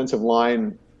in the defensive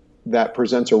line that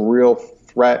presents a real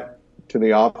threat to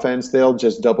the offense, they'll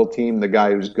just double team the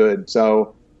guy who's good.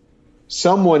 So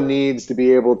someone needs to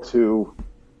be able to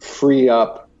free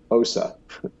up Osa.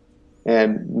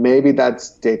 And maybe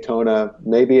that's Daytona.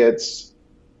 Maybe it's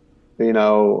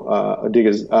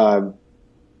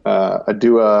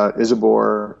Adua,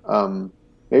 Isabor.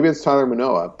 Maybe it's Tyler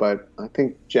Manoa, but I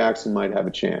think Jackson might have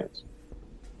a chance.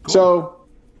 Cool. So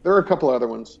there are a couple other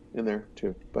ones in there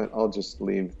too, but I'll just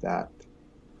leave that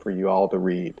for you all to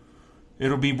read.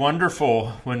 It'll be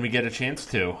wonderful when we get a chance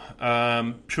to.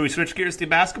 Should we switch gears to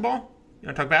basketball? You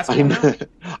want to talk basketball now?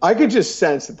 I could just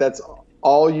sense that that's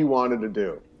all you wanted to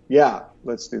do. Yeah,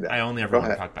 let's do that. I only ever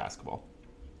want to talk basketball.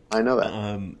 I know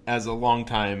that. As a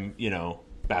longtime,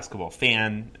 basketball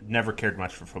fan, never cared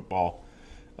much for football.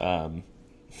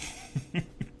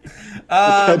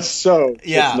 That's so.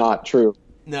 Yeah. It's not true.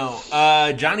 No.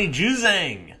 Johnny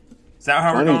Juzang. Is that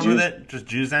how we're going with it? Just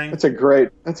Juzang? That's a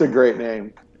great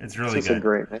name. It's really good. It's a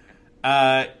great name.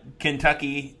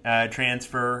 Kentucky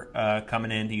transfer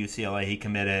coming into UCLA. He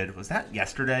committed. Was that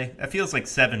yesterday? That feels like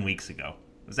 7 weeks ago.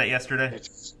 Was that yesterday?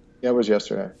 Yeah, it was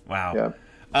yesterday. Wow. Yeah.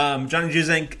 Johnny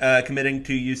Juzang committing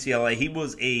to UCLA. He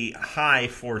was a high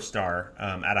 4-star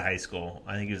out of high school.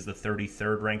 I think he was the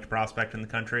 33rd ranked prospect in the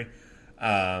country.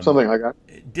 Something like that.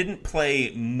 Didn't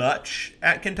play much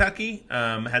at Kentucky.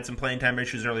 Had some playing time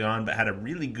issues early on, but had a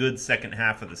really good second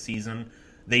half of the season.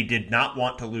 They did not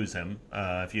want to lose him.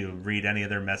 If you read any of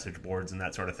their message boards and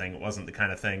that sort of thing, it wasn't the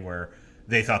kind of thing where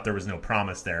they thought there was no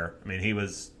promise there. I mean, he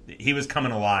was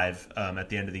coming alive at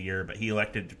the end of the year, but he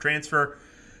elected to transfer.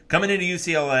 Coming into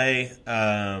UCLA,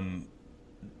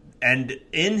 and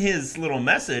in his little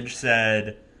message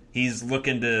said he's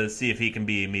looking to see if he can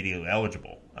be immediately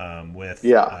eligible with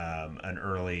an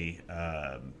early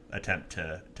attempt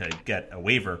to get a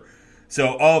waiver.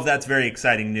 So all of that's very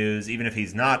exciting news. Even if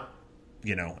he's not,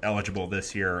 eligible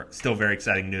this year, still very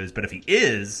exciting news. But if he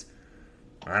is,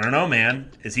 I don't know,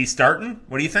 man. Is he starting?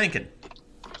 What are you thinking?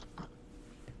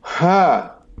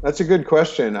 That's a good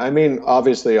question. I mean,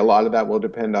 obviously, a lot of that will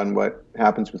depend on what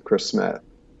happens with Chris Smith.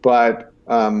 But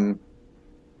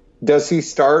does he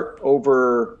start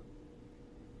over?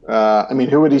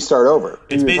 Who would he start over?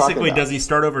 It's basically, does he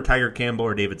start over Tiger Campbell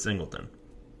or David Singleton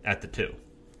at the 2?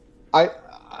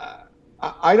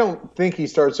 I don't think he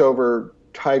starts over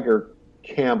Tiger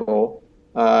Campbell.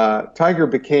 Tiger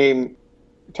became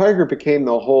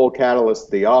the whole catalyst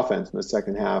of the offense in the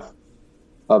second half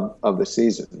of the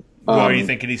season. Well, are you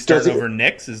thinking he's starting over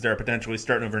Nix? Is there a potentially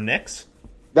starting over Nix?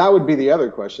 That would be the other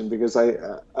question, because I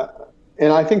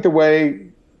think the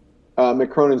way Mick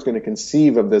Cronin's going to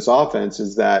conceive of this offense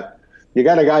is that you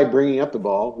got a guy bringing up the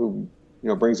ball who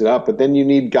brings it up, but then you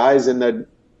need guys in the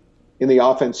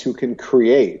offense who can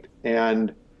create,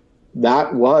 and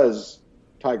that was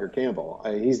Tiger Campbell.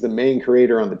 He's the main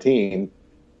creator on the team,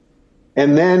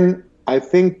 and then I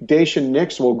think Daishen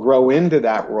Nix will grow into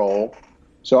that role.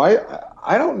 So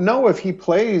I don't know if he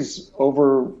plays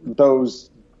over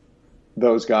those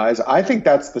guys. I think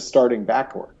that's the starting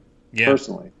backcourt,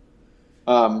 personally.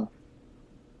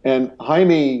 And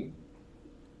Jaime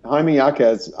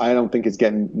Jaquez, I don't think is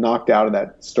getting knocked out of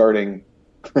that starting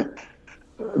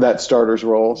that starter's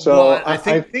role. So I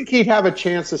think he'd have a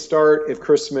chance to start if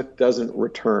Chris Smith doesn't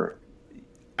return.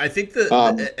 I think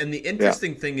the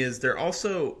interesting thing is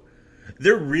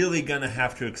they're really going to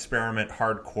have to experiment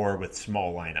hardcore with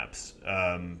small lineups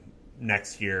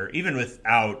next year, even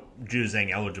without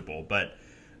Juzang eligible. But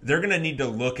they're going to need to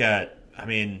look at,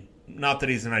 not that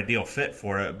he's an ideal fit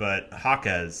for it, but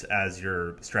Jaquez as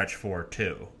your stretch 4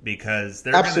 too, because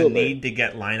they're going to need to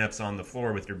get lineups on the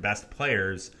floor with your best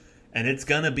players, and it's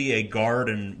going to be a guard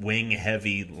and wing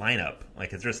heavy lineup,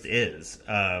 like it just is,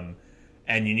 and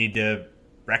you need to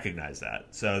recognize that.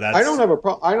 So that's I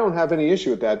don't have any issue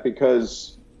with that,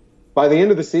 because by the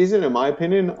end of the season, in my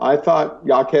opinion, I thought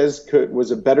Jaquez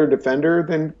was a better defender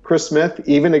than Chris Smith,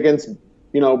 even against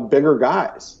bigger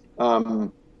guys.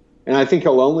 And I think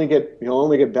he'll only get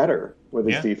better with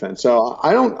his defense. So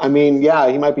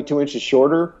he might be 2 inches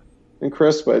shorter than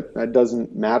Chris, but that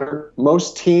doesn't matter.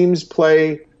 Most teams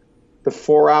play the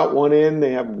 4 out, 1 in.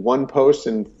 They have 1 post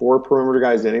and 4 perimeter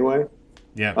guys anyway.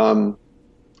 Yeah.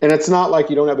 And it's not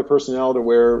like you don't have the personnel to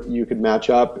where you could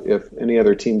match up if any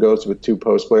other team goes with 2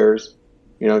 post players.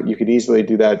 You could easily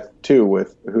do that too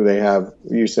with who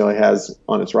UCLA has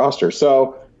on its roster.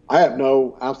 So I have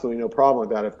absolutely no problem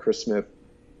with that if Chris Smith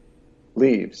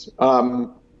leaves.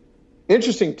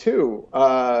 Interesting too.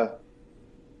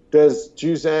 Does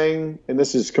Juzang, and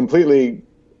this is completely,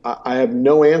 I have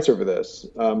no answer for this,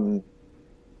 and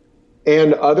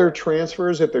other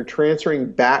transfers, if they're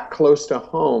transferring back close to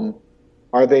home,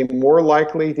 are they more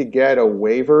likely to get a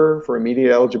waiver for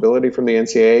immediate eligibility from the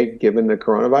NCAA given the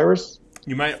coronavirus?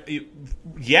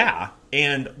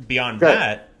 And beyond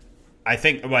that, I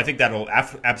think that'll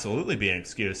absolutely be an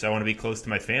excuse. I want to be close to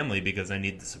my family because I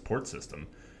need the support system.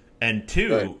 And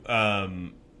two,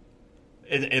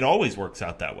 it always works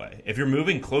out that way. If you're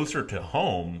moving closer to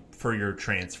home for your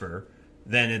transfer,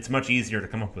 then it's much easier to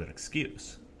come up with an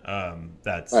excuse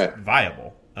that's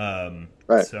viable.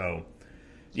 So,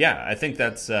 yeah, I think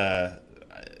that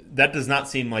does not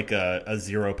seem like a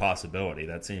zero possibility.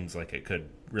 That seems like it could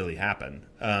really happen.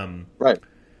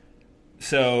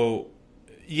 So,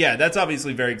 yeah, that's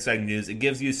obviously very exciting news. It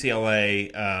gives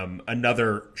UCLA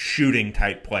another shooting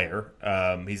type player.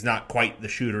 He's not quite the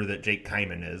shooter that Jake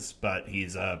Kyman is, but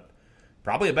he's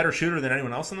probably a better shooter than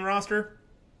anyone else on the roster.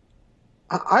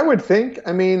 I would think.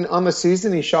 I mean, on the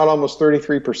season, he shot almost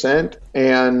 33%,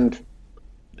 and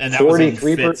that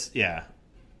 43%. Yeah,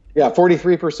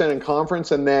 43% in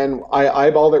conference, and then I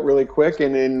eyeballed it really quick,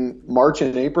 and in March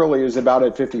and April, he was about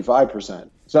at 55%.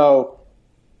 So.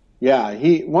 Yeah,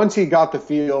 once he got the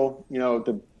feel,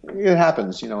 it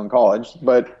happens, in college,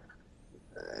 but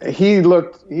he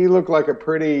looked like a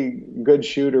pretty good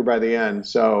shooter by the end.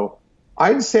 So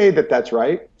I'd say that's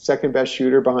right. Second best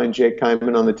shooter behind Jake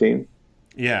Kyman on the team.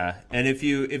 Yeah, and if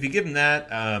you give him that,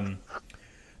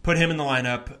 put him in the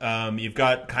lineup. You've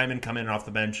got Kyman coming off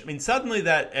the bench. I mean, suddenly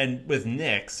and with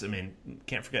Nix, I mean,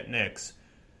 can't forget Nix.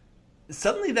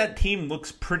 Suddenly that team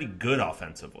looks pretty good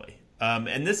offensively.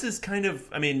 And this is kind of,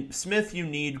 I mean, Smith you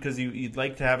need because you'd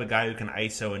like to have a guy who can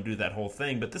ISO and do that whole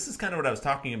thing. But this is kind of what I was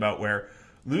talking about, where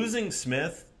losing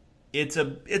Smith, it's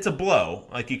a blow.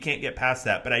 Like, you can't get past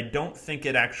that. But I don't think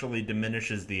it actually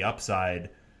diminishes the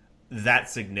upside that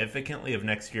significantly of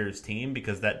next year's team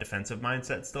because that defensive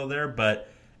mindset's still there. But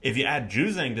if you add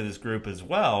Juzang to this group as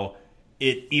well,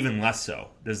 it even less so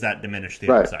does that diminish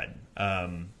the upside.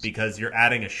 Because you're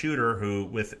adding a shooter who,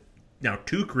 with now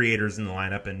two creators in the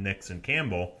lineup in Nix and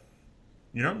Campbell,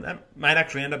 that might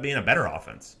actually end up being a better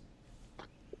offense.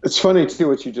 It's funny, too,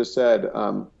 what you just said.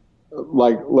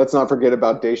 Let's not forget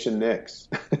about Daishen Nix.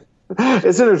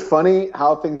 Isn't it funny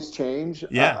how things change?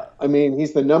 Yeah. I mean,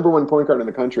 he's the number one point guard in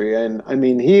the country. And, I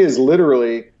mean, he is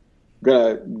literally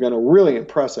gonna really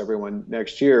impress everyone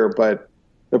next year. But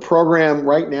the program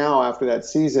right now after that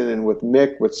season and with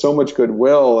Mick with so much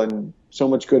goodwill and so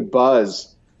much good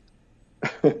buzz,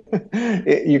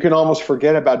 you can almost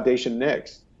forget about Daishen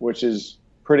Nix, which is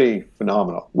pretty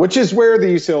phenomenal, which is where the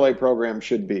UCLA program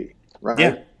should be,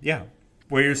 right? Yeah.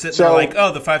 Where you're sitting there like,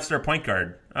 oh, the 5-star point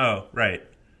guard. Oh, right.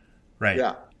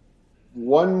 Yeah.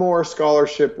 One more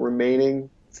scholarship remaining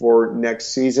for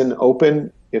next season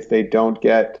open if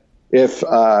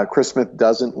Chris Smith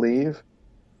doesn't leave.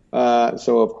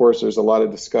 So, of course, there's a lot of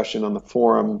discussion on the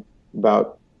forum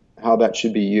about how that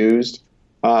should be used.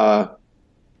 Right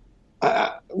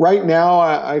now,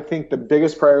 I think the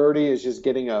biggest priority is just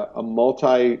getting a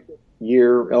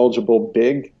multi-year eligible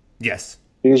big. Yes.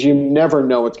 Because you never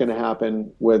know what's going to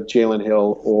happen with Jalen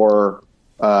Hill or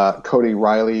Cody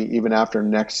Riley, even after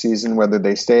next season, whether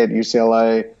they stay at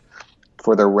UCLA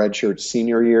for their redshirt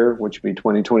senior year, which would be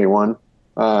 2021.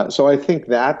 So I think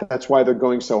that's why they're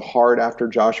going so hard after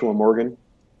Joshua Morgan,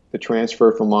 the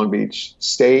transfer from Long Beach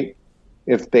State.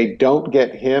 If they don't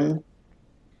get him,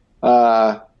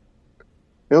 it'll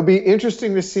be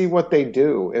interesting to see what they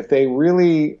do. If they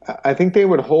really, I think they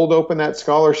would hold open that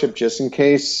scholarship just in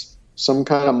case some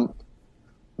kind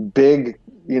of big,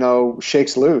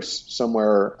 shakes loose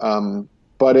somewhere.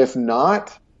 But if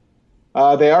not,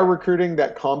 they are recruiting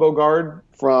that combo guard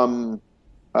from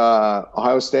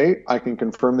Ohio State. I can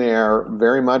confirm they are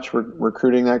very much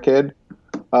recruiting that kid.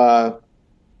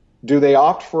 Do they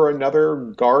opt for another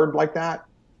guard like that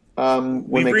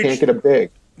when they can't get a big?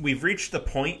 We've reached the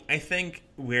point, I think,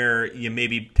 where you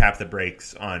maybe tap the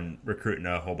brakes on recruiting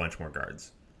a whole bunch more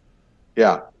guards.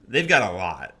 Yeah. They've got a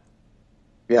lot.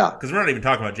 Yeah. Because we're not even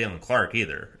talking about Jalen Clark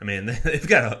either. I mean, they've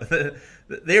got a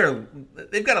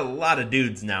lot of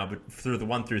dudes now, but through the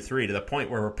 1 through 3 to the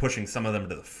point where we're pushing some of them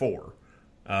to the 4.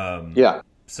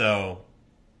 So,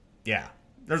 yeah,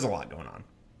 there's a lot going on.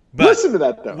 But listen to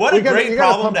that, though. What a great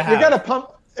problem to have. You got to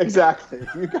pump. Exactly.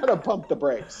 You got to pump the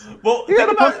brakes. Well, you got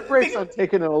to pump the brakes on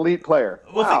taking an elite player.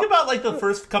 Well, think about the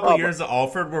first couple of years at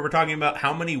Alford, where we're talking about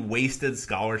how many wasted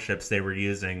scholarships they were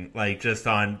using, just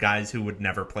on guys who would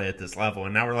never play at this level.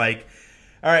 And now we're like,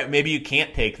 all right, maybe you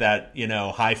can't take that,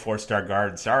 high 4-star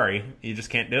guard. Sorry, you just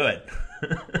can't do it.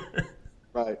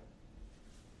 Right.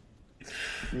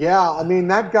 Yeah, I mean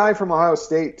that guy from Ohio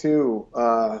State too,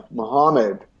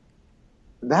 Muhammad.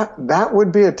 That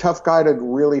would be a tough guy to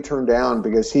really turn down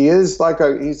because he's a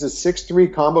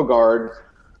 6'3" combo guard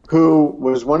who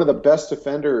was one of the best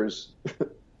defenders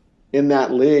in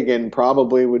that league and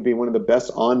probably would be one of the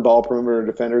best on-ball perimeter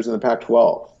defenders in the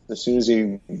Pac-12. As soon as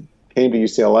he came to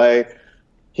UCLA,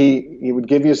 he would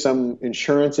give you some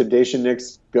insurance if Daishen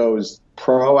Nix goes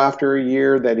pro after a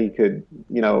year, that he could,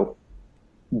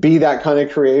 be that kind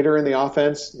of creator in the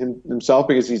offense himself,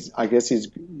 because I guess he's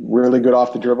really good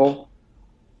off the dribble.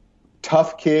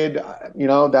 Tough kid,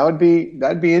 that'd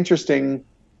be interesting.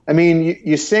 I mean,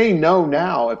 you say no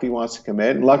now if he wants to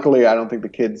commit. And luckily, I don't think the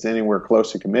kid's anywhere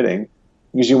close to committing,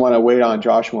 because you want to wait on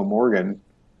Joshua Morgan.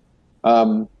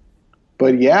 But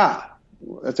yeah,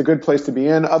 that's a good place to be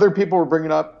in. Other people were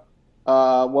bringing up,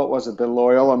 what was it, the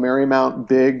Loyola Marymount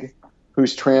big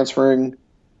who's transferring.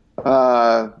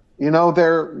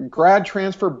 Their grad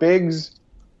transfer bigs,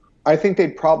 I think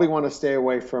they'd probably want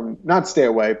to not stay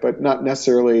away, but not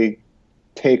necessarily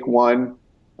take one.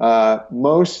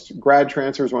 Most grad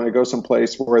transfers want to go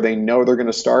someplace where they know they're going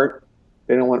to start.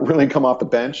 They don't want to really come off the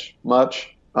bench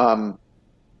much.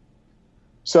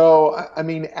 So, I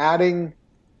mean, adding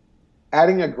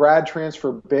a grad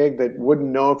transfer big that wouldn't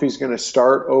know if he's going to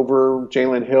start over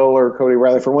Jalen Hill or Cody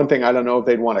Riley. For one thing, I don't know if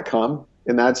they'd want to come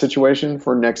in that situation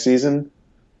for next season.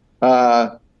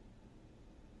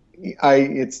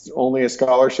 It's only a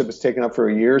scholarship that's taken up for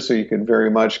a year, so you could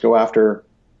very much go after,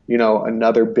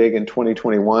 another big in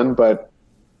 2021. But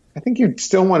I think you'd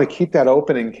still want to keep that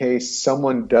open in case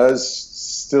someone does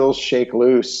still shake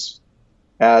loose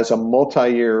as a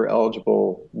multi-year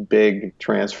eligible big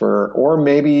transfer, or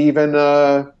maybe even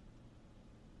a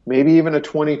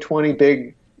 2020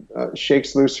 big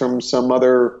shakes loose from some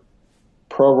other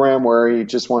program where he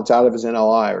just wants out of his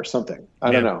NLI or something.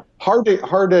 I don't know. Hard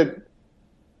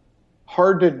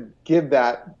to give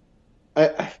that.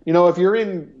 If you're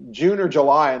in June or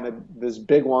July and this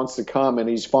big wants to come and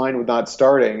he's fine with not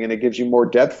starting and it gives you more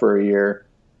depth for a year,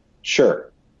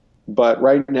 sure. But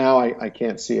right now, I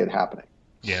can't see it happening.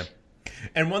 Yeah.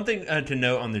 And one thing to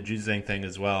note on the Juzang thing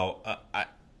as well,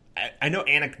 I know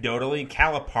anecdotally,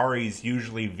 Calipari's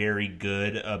usually very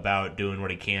good about doing what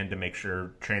he can to make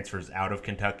sure transfers out of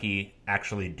Kentucky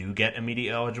actually do get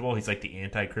immediate eligible. He's like the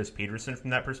anti-Chris Peterson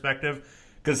from that perspective.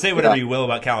 Because say whatever you will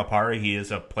about Calipari, he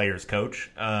is a player's coach.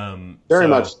 Very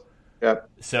much. Yeah.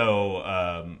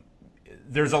 So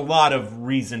there's a lot of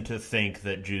reason to think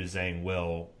that Juzang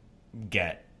will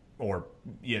get,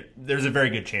 there's a very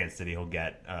good chance that he'll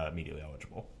get immediately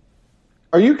eligible.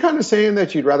 Are you kind of saying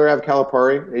that you'd rather have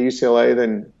Calipari at UCLA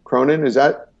than Cronin? Is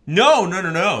that? No.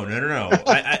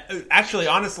 I actually,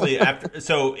 honestly,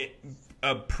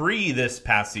 pre this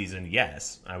past season,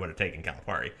 yes, I would have taken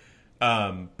Calipari.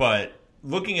 But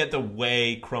looking at the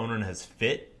way Cronin has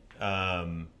fit,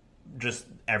 just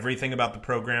everything about the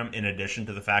program, in addition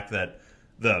to the fact that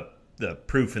the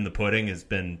proof in the pudding has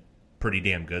been pretty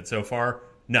damn good so far.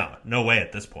 No way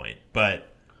at this point. But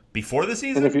before the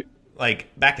season,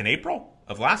 like back in April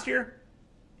of last year,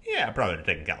 yeah, I probably would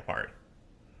have taken Calipari.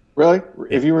 Really? Yeah.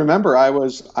 If you remember, I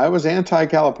was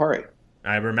anti-Calipari.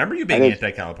 I remember you being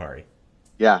anti-Calipari.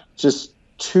 Yeah, just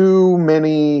too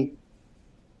many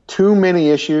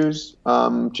issues.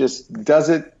 Just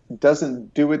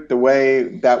doesn't do it the way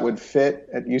that would fit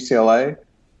at UCLA.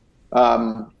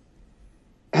 And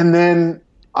then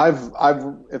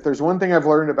if there's one thing I've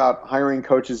learned about hiring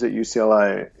coaches at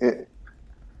UCLA,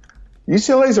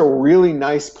 UCLA is a really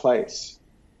nice place.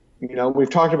 We've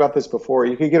talked about this before.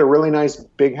 You could get a really nice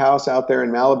big house out there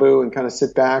in Malibu and kind of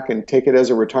sit back and take it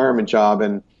as a retirement job.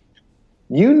 And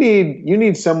you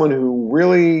need someone who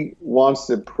really wants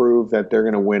to prove that they're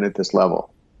going to win at this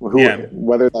level.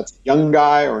 Whether that's a young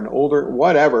guy or an older,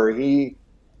 whatever, he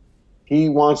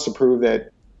wants to prove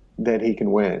that he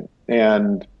can win.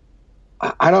 And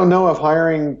I don't know if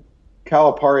hiring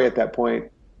Calipari at that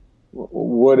point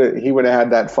would have had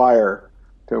that fire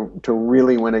to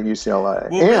really win at UCLA.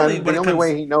 Well, and the only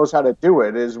way he knows how to do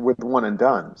it is with one and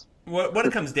dones. What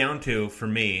it comes down to for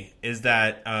me is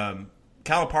that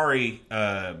Calipari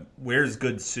wears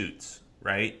good suits,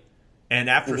 right? And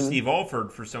after Steve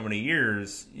Alford for so many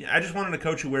years, I just wanted a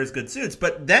coach who wears good suits.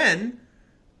 But then,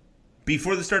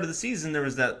 before the start of the season, there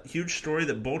was that huge story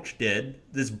that Bolch did,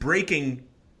 this breaking,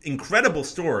 incredible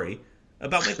story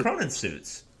about Mick Cronin's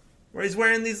suits, where he's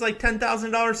wearing these like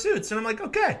 $10,000 suits. And I'm like,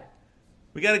 okay,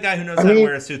 we got a guy who knows how to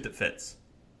wear a suit that fits.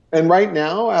 And right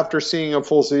now, after seeing a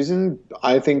full season,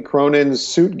 I think Cronin's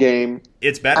suit game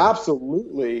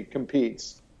absolutely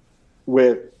competes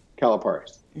with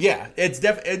Calipari's. Yeah,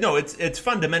 it's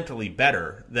fundamentally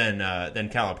better than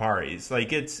Calipari's.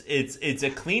 Like it's a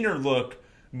cleaner look,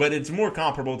 but it's more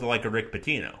comparable to like a Rick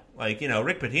Pitino. Like,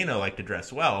 Rick Pitino liked to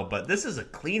dress well, but this is a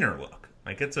cleaner look.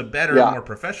 Like it's a better, more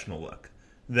professional look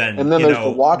than there's the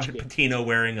watch Pitino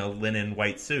wearing a linen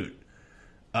white suit.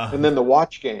 And then the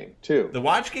watch game too. The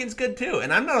watch game's good too,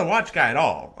 and I'm not a watch guy at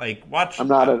all. Like watch, I'm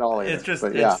not at all either. It's just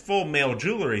it's full male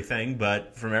jewelry thing,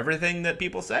 but from everything that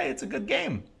people say, it's a good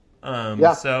game.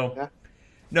 So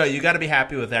no, you got to be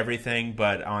happy with everything,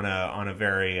 but on a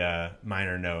very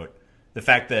minor note, the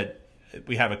fact that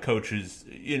we have a coach who's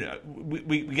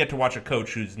we get to watch a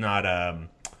coach who's not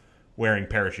wearing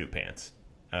parachute pants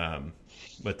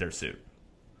with their suit.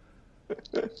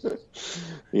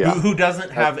 Who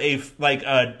doesn't have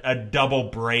a double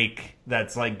break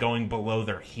that's like going below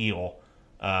their heel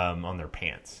on their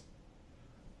pants.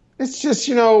 It's just,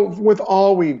 with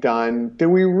all we've done, do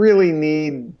we really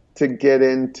need to get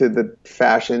into the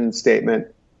fashion statement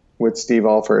with Steve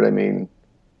Alford? I mean,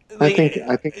 I think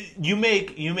you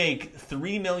make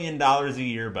 $3 million a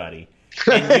year, buddy.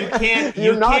 And you can't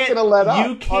You're not going to let up.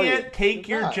 You can't take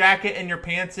your jacket and your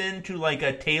pants into like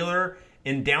a tailor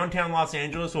in downtown Los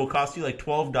Angeles will cost you like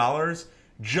 $12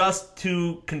 just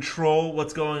to control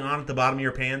what's going on at the bottom of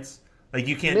your pants. Like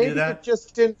you can't do that. Maybe it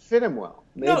just didn't fit him well.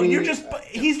 No,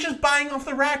 he's just buying off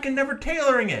the rack and never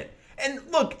tailoring it. And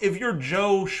look, if you're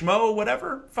Joe Schmo,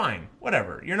 whatever, fine,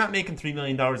 whatever. You're not making $3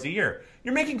 million a year.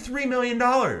 You're making $3 million.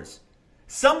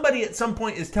 Somebody at some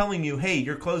point is telling you, hey,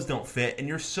 your clothes don't fit, and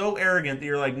you're so arrogant that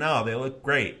you're like, no, they look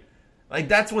great. Like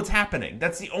that's what's happening.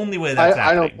 That's the only way that's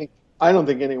happening. I don't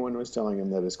think anyone was telling him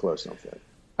that his clothes don't fit.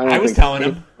 I was telling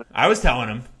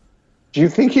him. Do you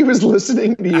think he was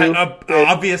listening to you?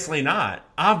 Obviously not.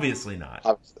 Obviously.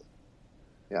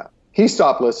 Yeah. He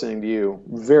stopped listening to you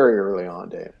very early on,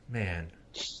 Dave. Man.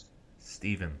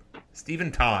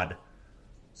 Stephen Todd.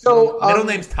 So middle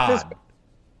name's Todd.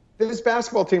 This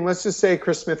basketball team, let's just say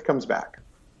Chris Smith comes back.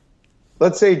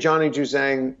 Let's say Johnny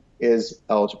Juzang is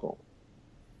eligible.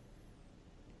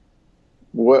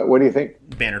 What do you think?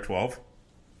 Banner 12.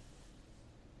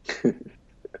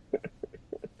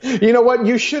 You know what?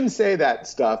 You shouldn't say that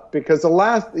stuff because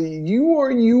you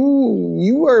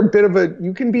are a bit of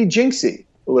you can be jinxy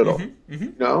a little.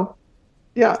 No?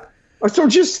 Yeah. So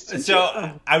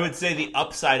I would say the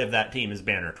upside of that team is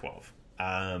Banner 12.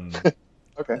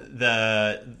 Okay.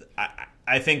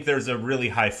 I think there's a really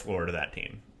high floor to that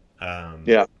team.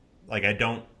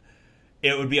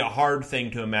 It would be a hard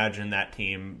thing to imagine that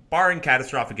team, barring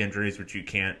catastrophic injuries, which you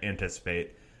can't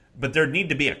anticipate, but there'd need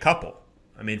to be a couple.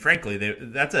 I mean, frankly,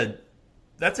 that's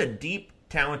a deep,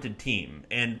 talented team.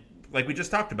 And like we just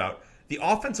talked about, the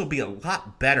offense will be a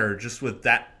lot better just with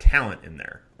that talent in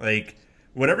there. Like,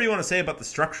 whatever you want to say about the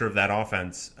structure of that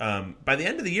offense, by the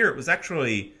end of the year, it was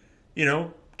actually,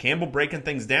 Campbell breaking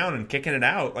things down and kicking it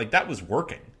out. Like, that was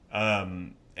working.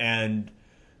 And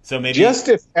so maybe just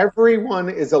if everyone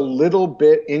is a little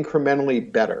bit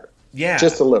incrementally better. Yeah.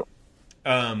 Just a little.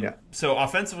 So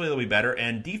offensively it'll be better,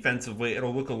 and defensively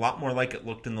it'll look a lot more like it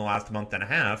looked in the last month and a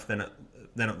half than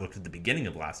it looked at the beginning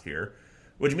of last year,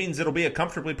 which means it'll be a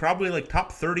comfortably probably like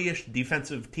top 30-ish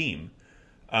defensive team.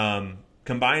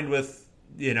 Combined with,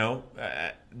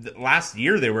 last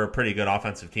year they were a pretty good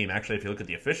offensive team. Actually, if you look at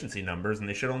the efficiency numbers, and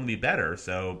they should only be better.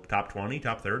 So top 20,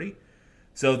 top 30.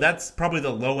 So that's probably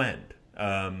the low end.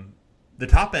 The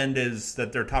top end is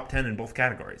that they're top 10 in both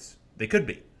categories. They could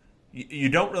be. You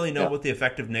don't really know what the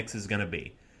effect of Knicks is going to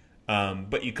be.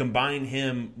 But you combine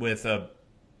him with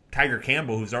Tiger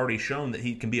Campbell, who's already shown that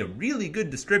he can be a really good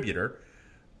distributor.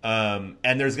 And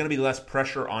there's going to be less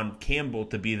pressure on Campbell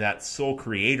to be that sole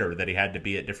creator that he had to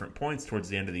be at different points towards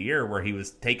the end of the year, where he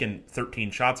was taking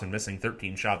 13 shots and missing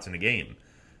 13 shots in a game.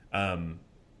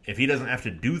 If he doesn't have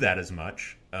to do that as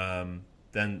much,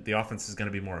 then the offense is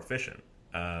going to be more efficient.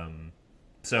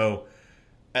 So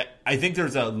I think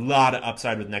there's a lot of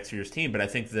upside with next year's team, but I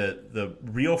think the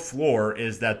real floor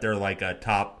is that they're like a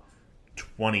top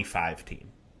 25 team.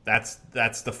 That's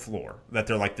the floor, that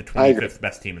they're like the 25th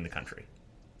best team in the country.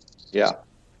 Yeah.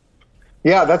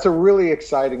 Yeah, that's a really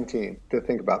exciting team to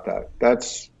think about that.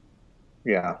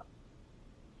 Yeah,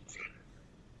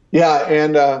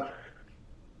 and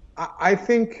I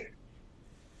think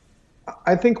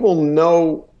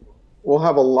we'll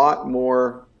have a lot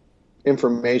more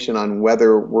information on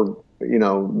whether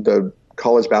the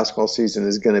college basketball season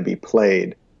is going to be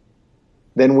played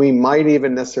than we might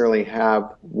even necessarily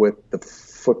have with the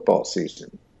football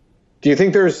season. Do you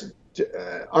think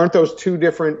aren't those two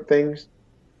different things?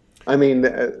 I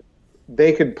mean,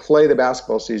 they could play the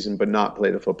basketball season but not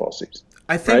play the football season.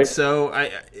 I think right? so.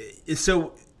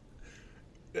 So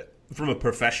from a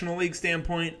professional league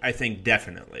standpoint, I think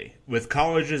definitely. With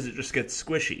colleges, it just gets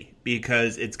squishy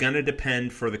because it's going to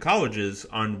depend for the colleges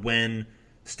on when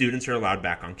students are allowed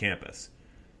back on campus.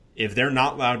 If they're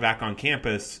not allowed back on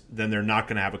campus, then they're not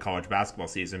going to have a college basketball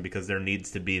season because there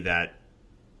needs to be that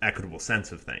equitable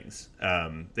sense of things.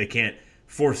 They can't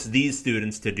force these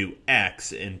students to do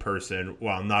X in person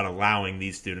while not allowing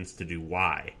these students to do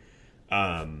Y.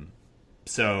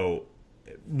 So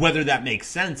whether that makes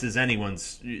sense is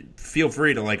anyone's. Feel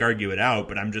free to argue it out,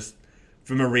 but I'm just,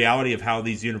 from a reality of how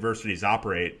these universities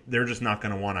operate, they're just not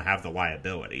going to want to have the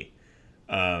liability.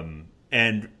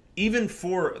 And even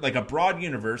for a broad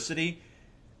university,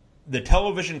 the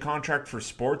television contract for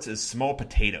sports is small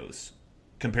potatoes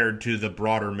compared to the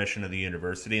broader mission of the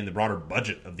university and the broader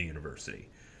budget of the university.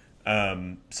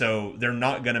 So they're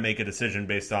not going to make a decision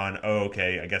based on,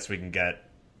 I guess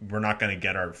we're not going to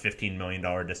get our $15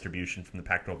 million distribution from the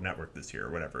Pac-12 network this year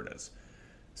or whatever it is.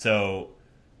 So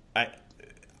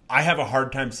I have a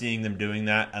hard time seeing them doing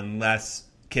that unless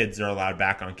kids are allowed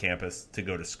back on campus to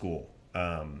go to school.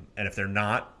 And if they're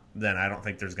not, then I don't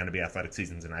think there's going to be athletic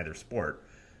seasons in either sport.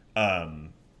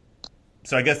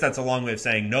 So I guess that's a long way of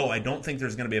saying, no, I don't think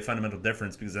there's going to be a fundamental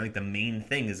difference, because I think the main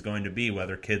thing is going to be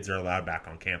whether kids are allowed back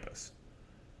on campus.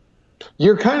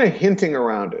 You're kind of hinting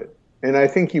around it. And I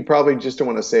think you probably just don't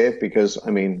want to say it because,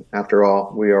 after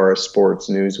all, we are a sports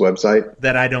news website.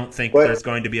 That I don't think there's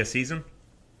going to be a season?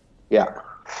 Yeah.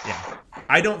 Yeah.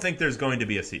 I don't think there's going to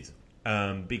be a season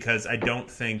because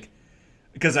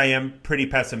I am pretty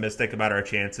pessimistic about our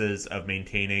chances of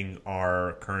maintaining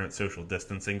our current social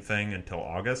distancing thing until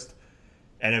August.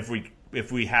 And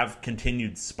if we have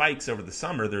continued spikes over the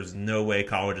summer, there's no way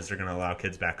colleges are going to allow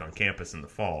kids back on campus in the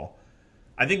fall.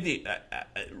 I think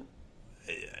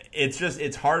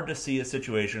it's hard to see a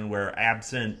situation where,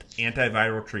 absent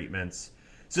antiviral treatments,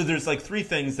 so there's 3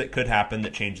 things that could happen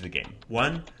that change the game.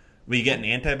 One, we get an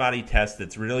antibody test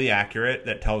that's really accurate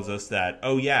that tells us that,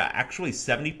 actually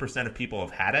 70% of people have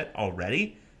had it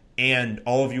already, and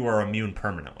all of you are immune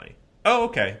permanently. Oh,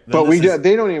 okay. But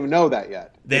they don't even know that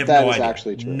yet. They have no idea.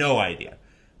 Actually true. No idea.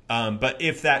 But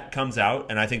if that comes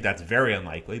out, and I think that's very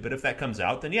unlikely, but if that comes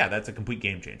out, then that's a complete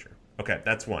game changer. Okay,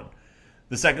 that's one.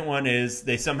 The second one is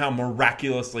they somehow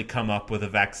miraculously come up with a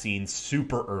vaccine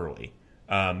super early.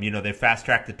 They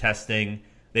fast-track the testing,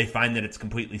 they find that it's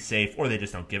completely safe, or they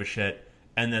just don't give a shit,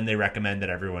 and then they recommend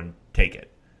that everyone take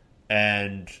it.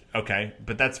 And,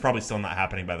 but that's probably still not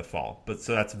happening by the fall.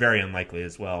 So that's very unlikely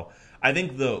as well. I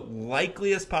think the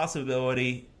likeliest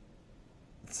possibility,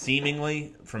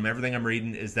 seemingly, from everything I'm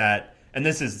reading, is that, and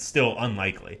this is still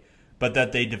unlikely, but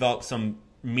that they develop some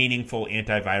meaningful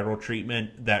antiviral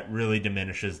treatment that really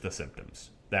diminishes the symptoms,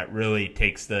 that really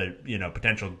takes the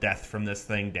potential death from this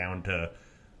thing down to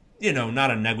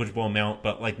not a negligible amount,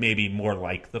 but maybe more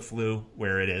like the flu,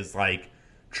 where it is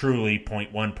truly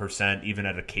 0.1% even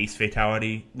at a case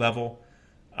fatality level.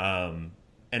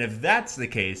 And if that's the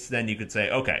case, then you could say,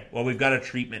 we've got a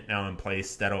treatment now in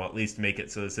place that'll at least make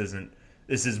it so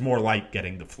this is more like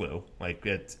getting the flu,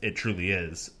 it truly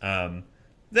is.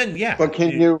 Then yeah. But can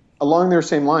you, along their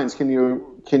same lines, can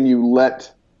you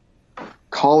let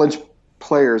college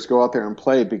players go out there and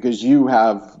play because you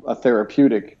have a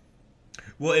therapeutic?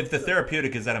 Well, if the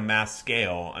therapeutic is at a mass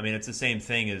scale, it's the same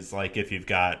thing as if you've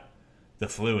got the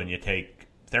flu and you take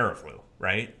Theraflu,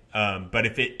 right?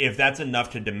 But if that's enough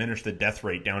to diminish the death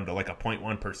rate down to a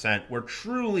 0.1%, where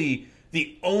truly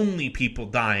the only people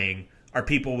dying are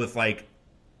people with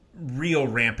real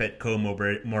rampant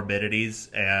comorbidities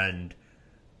and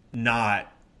not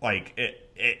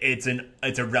it's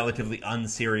a relatively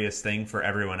unserious thing for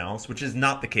everyone else, which is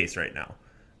not the case right now.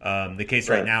 The case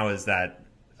right now is that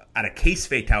at a case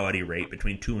fatality rate,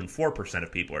 between 2 and 4%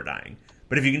 of people are dying.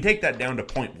 But if you can take that down to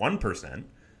 0.1%,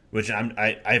 which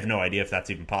I have no idea if that's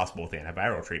even possible with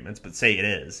antiviral treatments, but say it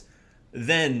is,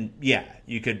 then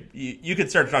you could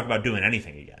start to talk about doing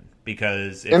anything again.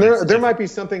 Because there might be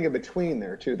something in between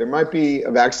there too. There might be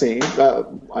a vaccine.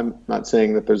 I'm not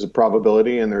saying that there's a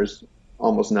probability, and there's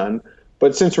almost none.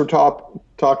 But since we're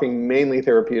talking mainly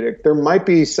therapeutic, there might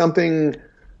be some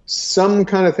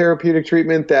kind of therapeutic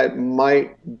treatment that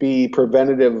might be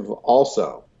preventative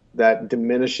also, that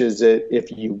diminishes it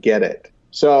if you get it.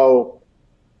 So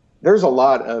there's a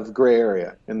lot of gray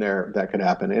area in there that could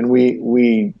happen, and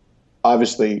we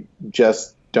obviously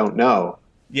just don't know.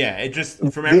 Yeah, it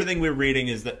just, from everything we're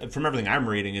reading, from everything I'm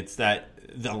reading, it's that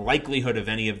the likelihood of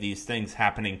any of these things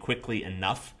happening quickly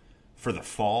enough for the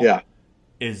fall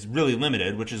is really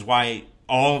limited, which is why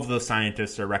all of the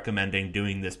scientists are recommending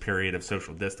doing this period of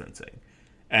social distancing.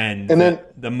 And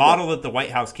the model that the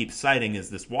White House keeps citing is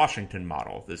this Washington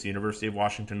model, this University of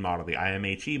Washington model, the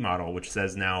IMHE model, which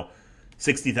says now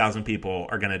 60,000 people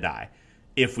are going to die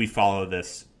if we follow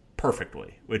this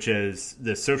perfectly, which is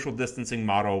the social distancing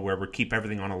model where we keep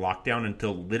everything on a lockdown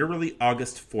until literally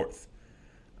August 4th.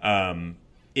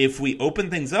 If we open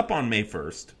things up on May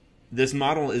 1st, this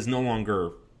model is no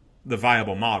longer the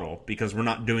viable model because we're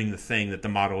not doing the thing that the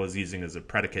model is using as a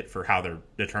predicate for how they're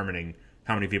determining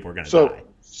how many people are going to die.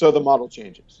 So the model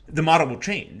changes. The model will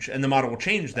change, and the model will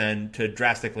change then to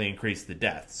drastically increase the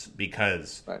deaths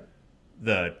because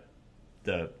the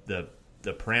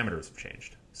parameters have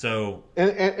changed. So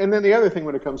and then the other thing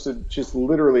when it comes to just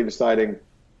literally deciding,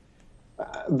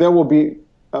 there will be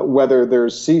whether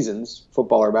there's seasons,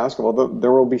 football or basketball,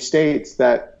 there will be states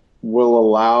that will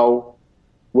allow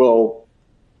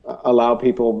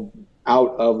people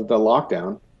out of the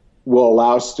lockdown, will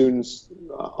allow students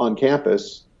on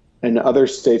campus, and other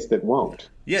states that won't.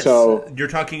 Yes, so you're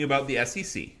talking about the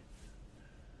SEC.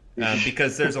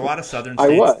 Because there's a lot of southern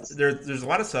states. There's a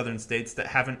lot of southern states that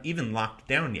haven't even locked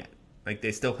down yet. Like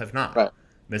they still have not. Right.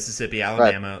 Mississippi,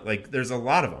 Alabama, like there's a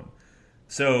lot of them.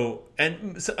 So,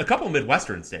 and a couple of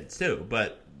Midwestern states too.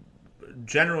 But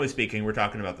generally speaking, we're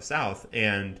talking about the South.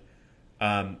 And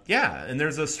and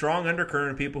there's a strong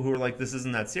undercurrent of people who are like, this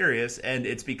isn't that serious. And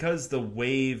it's because the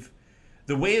way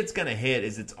it's going to hit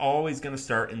is it's always going to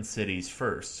start in cities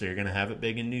first. So you're going to have it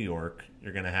big in New York.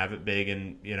 You're going to have it big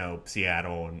in,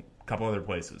 Seattle and a couple other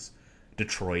places,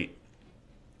 Detroit.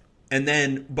 And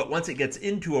then, but once it gets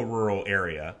into a rural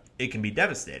area, it can be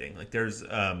devastating. Like there's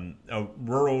a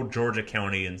rural Georgia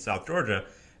county in South Georgia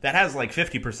that has like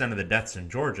 50% of the deaths in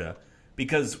Georgia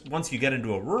because once you get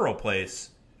into a rural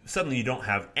place, suddenly you don't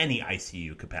have any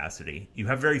ICU capacity. You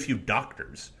have very few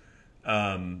doctors.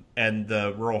 And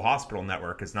the rural hospital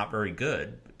network is not very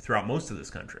good throughout most of this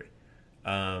country.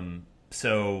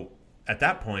 So at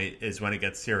that point is when it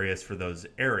gets serious for those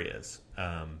areas.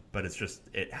 But it's just,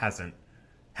 it hasn't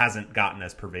gotten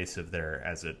as pervasive there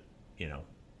as it,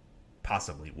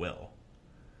 possibly will.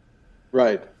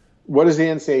 Right. What does the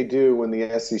NCAA do when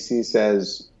the SEC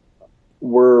says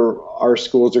our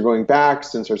schools are going back?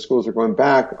 Since our schools are going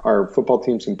back, our football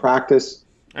teams can practice.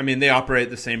 I mean, they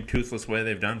operate the same toothless way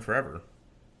they've done forever.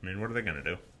 I mean, what are they going to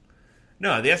do?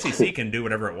 No, the SEC can do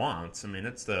whatever it wants. I mean,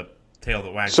 it's the tail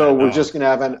that wags. So we're just going to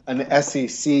have an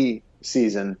SEC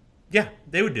season. Yeah,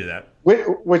 they would do that.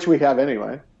 Which we have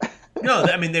anyway. No,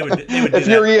 I mean they would do if that.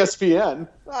 you're ESPN.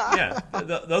 Yeah,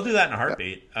 they'll do that in a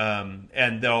heartbeat,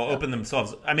 and they'll open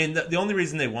themselves. I mean, the only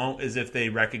reason they won't is if they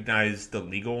recognize the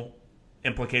legal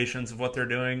implications of what they're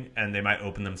doing, and they might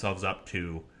open themselves up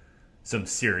to some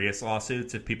serious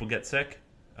lawsuits if people get sick.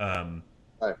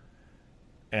 Right.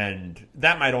 And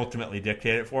that might ultimately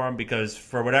dictate it for them because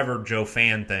for whatever Joe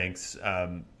Fan thinks,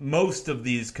 most of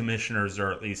these commissioners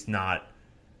are at least not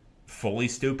fully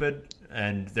stupid,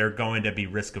 and they're going to be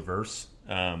risk averse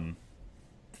from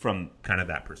kind of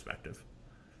that perspective.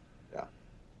 Yeah.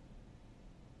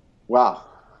 Wow.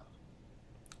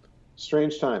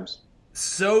 Strange times.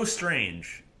 So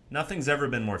strange. Nothing's ever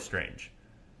been more strange.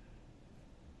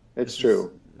 It's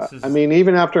true. I mean,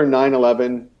 even after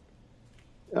 9/11,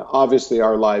 obviously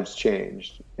our lives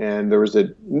changed. And there was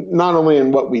not only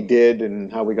in what we did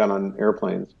and how we got on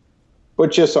airplanes, but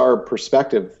just our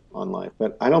perspective on life.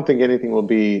 But I don't think anything will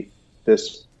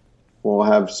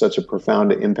have such a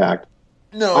profound impact.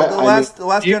 No, the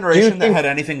last generation that had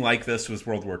anything like this was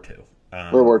World War II.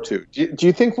 World War II. Do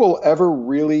you think we'll ever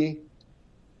really...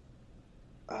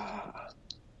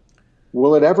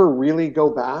 will it ever really go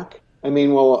back? I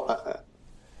mean,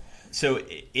 so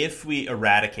if we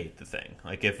eradicate the thing,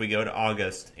 like if we go to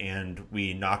August and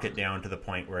we knock it down to the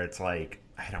point where it's like,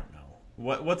 I don't know,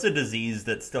 what's a disease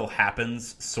that still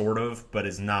happens, sort of, but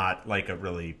is not like a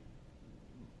really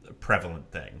prevalent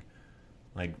thing?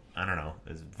 Like, I don't know,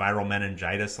 is viral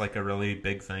meningitis like a really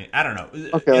big thing? I don't know.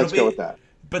 Okay, let's go with that.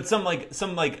 But some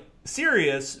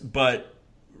serious but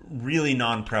really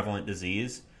non-prevalent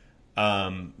disease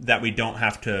that we don't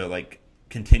have to like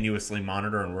continuously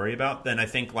monitor and worry about, then I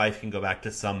think life can go back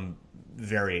to some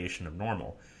variation of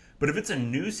normal. But if it's a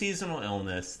new seasonal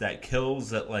illness that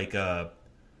kills at like a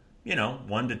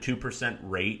 1% to 2%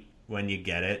 rate when you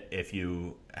get it, if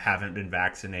you haven't been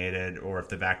vaccinated or if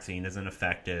the vaccine isn't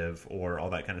effective or all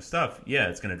that kind of stuff, yeah,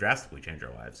 it's going to drastically change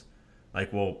our lives.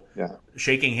 Like,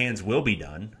 shaking hands will be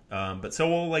done, but so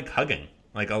will like hugging.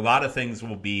 Like a lot of things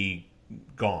will be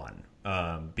gone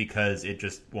because it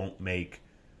just won't make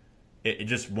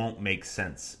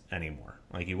sense anymore.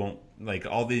 Like you won't, like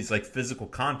all these like physical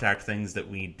contact things that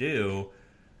we do,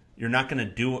 you're not going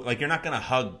to do, like you're not going to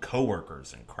hug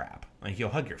coworkers and crap. Like you'll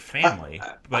hug your family,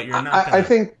 but you're not going to. I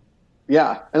think,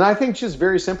 yeah. And I think just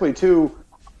very simply too,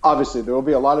 obviously there will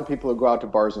be a lot of people who go out to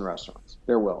bars and restaurants.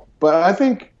 There will. But I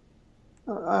think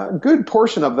a good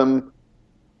portion of them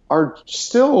are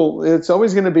still, it's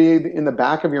always going to be in the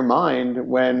back of your mind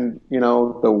when,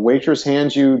 the waitress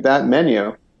hands you that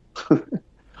menu.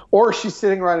 Or she's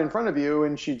sitting right in front of you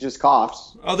and she just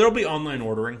coughs. Oh, there'll be online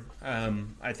ordering.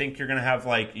 I think you're going to have,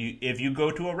 like, if you go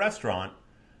to a restaurant,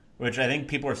 which I think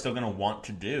people are still going to want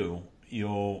to do,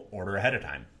 you'll order ahead of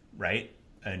time, right?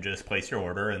 And just place your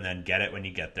order and then get it when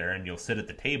you get there, and you'll sit at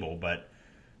the table. But,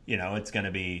 it's going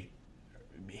to be,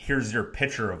 here's your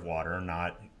pitcher of water,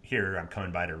 not here, I'm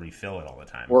coming by to refill it all the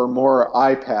time. Or more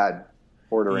iPad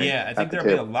ordering. Yeah, I think there'll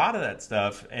be a lot of that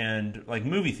stuff. And, like,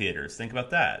 movie theaters, think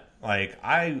about that. Like,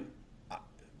 I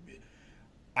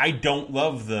don't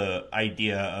love the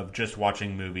idea of just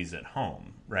watching movies at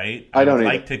home, right? I don't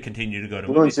like to continue to go to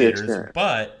movie theaters,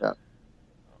 but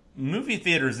movie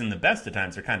theaters in the best of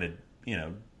times are kind of,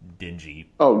 dingy.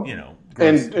 Oh,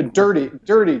 gross. And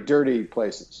dirty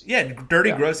places. Yeah,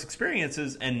 dirty, gross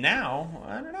experiences. And now,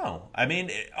 I don't know. I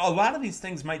mean, a lot of these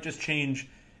things might just change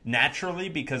naturally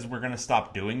because we're going to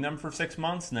stop doing them for 6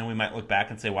 months, and then we might look back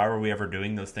and say, why were we ever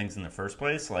doing those things in the first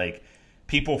place? Like,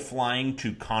 people flying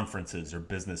to conferences or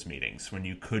business meetings when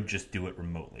you could just do it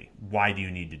remotely. Why do you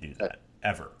need to do that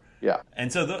ever? Yeah.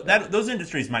 And so those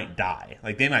industries might die.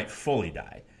 Like, they might fully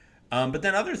die. But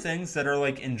then other things that are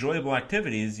like enjoyable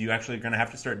activities, you actually are going to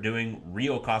have to start doing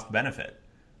real cost benefit.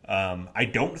 I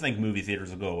don't think movie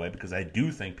theaters will go away because I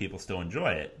do think people still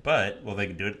enjoy it. But will they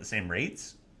do it at the same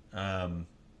rates? And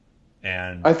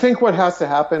I think what has to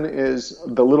happen is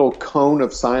the little cone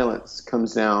of silence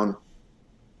comes down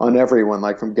on everyone,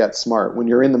 like from Get Smart, when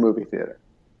you're in the movie theater.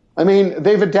 I mean,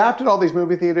 they've adapted all these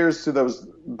movie theaters to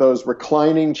those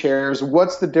reclining chairs.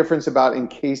 What's the difference about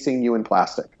encasing you in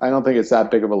plastic? I don't think it's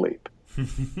that big of a leap.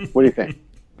 What do you think?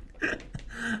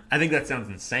 I think that sounds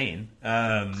insane.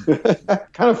 Kind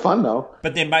of fun though.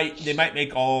 But they might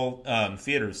make all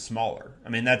theaters smaller. I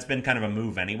mean, that's been kind of a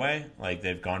move anyway. Like,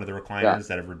 they've gone to the recliners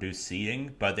that have reduced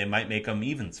seating, but they might make them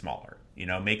even smaller.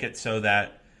 Make it so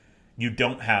that you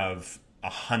don't have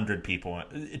 100 people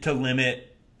to limit.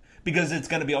 Because it's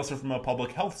going to be also from a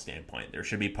public health standpoint. There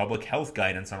should be public health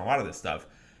guidance on a lot of this stuff.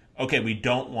 Okay, we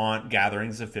don't want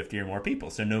gatherings of 50 or more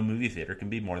people, so no movie theater can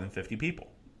be more than 50 people.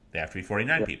 They have to be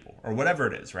 49 people, or whatever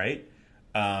it is, right?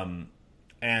 And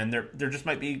there just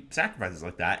might be sacrifices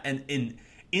like that. And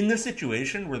in the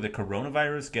situation where the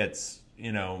coronavirus gets,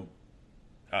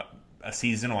 a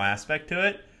seasonal aspect to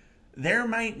it, there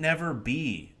might never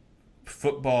be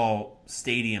football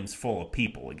stadiums full of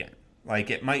people again.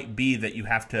 Like, it might be that you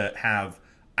have to have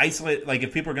isolate. Like,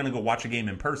 if people are going to go watch a game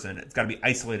in person, it's got to be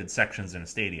isolated sections in a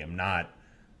stadium, not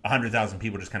 100,000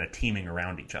 people just kind of teaming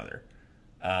around each other.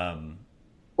 Well,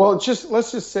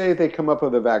 let's just say they come up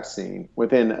with a vaccine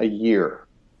within a year,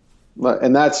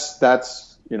 and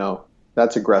that's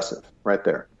aggressive right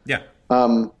there. Yeah.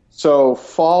 So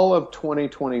fall of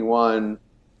 2021,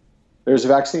 there's a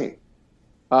vaccine.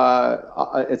 It's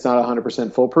not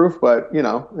 100% foolproof, but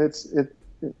it's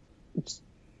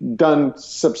done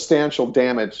substantial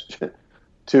damage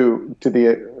to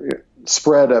the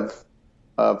spread of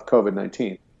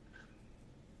COVID-19.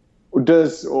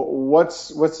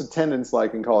 What's attendance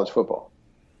like in college football?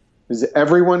 Is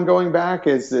everyone going back?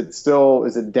 Is it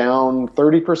down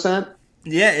 30%?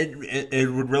 Yeah,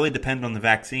 it would really depend on the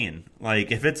vaccine.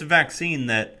 Like, if it's a vaccine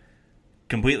that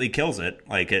completely kills it,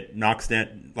 like it knocks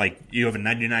down, like you have a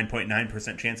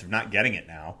 99.9% chance of not getting it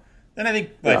now, then I think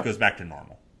life goes back to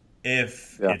normal.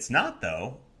 If it's not,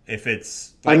 though, if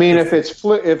it's like if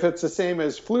it's the same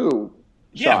as flu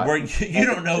shot, where you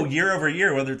don't know year over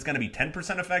year whether it's going to be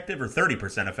 10% effective or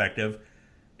 30% effective,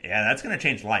 that's going to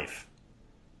change life.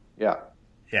 Yeah.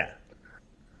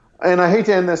 And I hate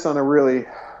to end this on a really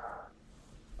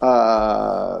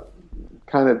kind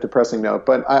of depressing note,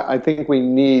 but I think we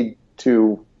need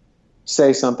to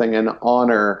say something and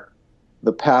honor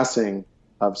the passing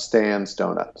of Stan's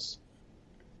Donuts.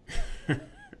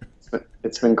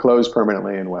 It's been closed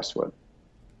permanently in Westwood.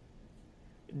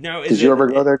 No, did you ever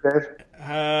go there, Dave?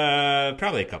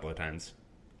 Probably a couple of times.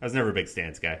 I was never a big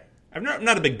Stan's guy. I'm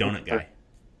not a big donut guy.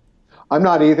 I'm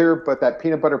not either, but that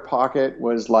peanut butter pocket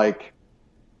was like,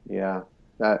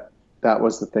 that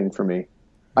was the thing for me.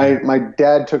 My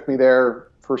dad took me there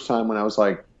first time when I was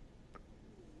like,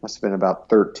 must have been about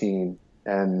 13,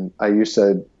 and I used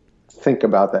to think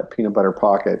about that peanut butter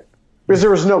pocket because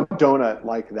there was no donut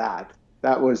like that.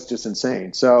 That was just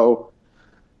insane. So,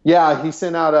 he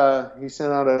sent out a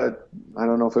I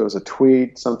don't know if it was a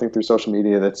tweet, something through social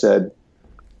media that said,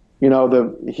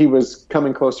 he was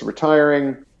coming close to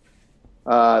retiring.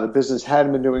 The business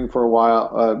hadn't been doing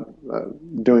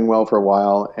doing well for a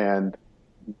while, and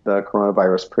the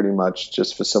coronavirus pretty much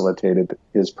just facilitated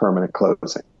his permanent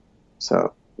closing.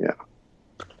 So,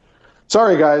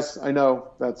 sorry guys, I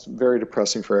know that's very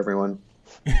depressing for everyone,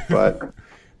 but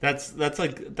That's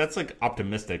like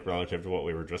optimistic relative to what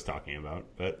we were just talking about.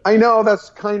 But I know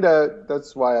that's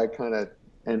why I kind of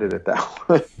ended it that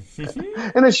way.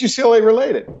 And it's UCLA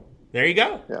related. There you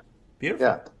go. Yeah. Beautiful.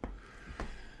 Yeah.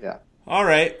 Yeah. All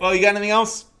right. Well, you got anything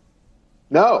else?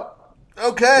 No.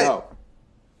 Okay. No.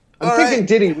 I'm thinking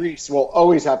Diddy Reese will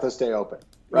always have to stay open.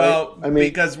 Right? Well, I mean,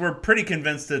 because we're pretty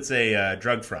convinced it's a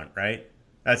drug front, right?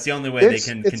 That's the only way they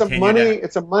can continue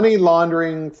It's a money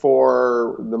laundering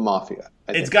for the mafia.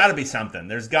 It's got to be something.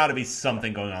 There's got to be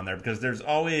something going on there because there's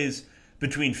always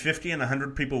between 50 and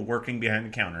 100 people working behind the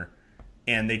counter,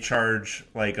 and they charge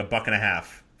like $1.50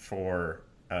 for,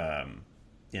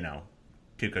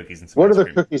 2 cookies and some What ice are the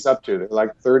cream. cookies up to? They're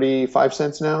like 35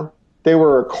 cents now? They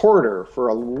were a quarter for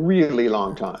a really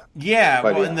long time. Yeah,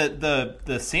 But well, yeah. and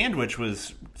the sandwich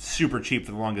was super cheap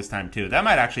for the longest time too. That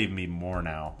might actually even be more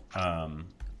now.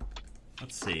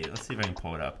 Let's see if I can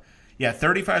pull it up. Yeah,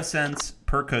 35 cents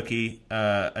per cookie.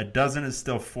 A dozen is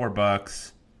still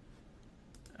 $4.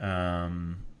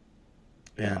 And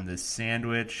the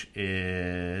sandwich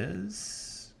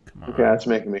is Okay, that's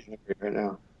making me hungry right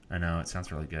now. I know it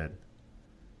sounds really good.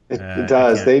 It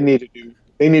does. They need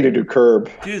to do curb.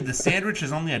 Dude, the sandwich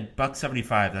is only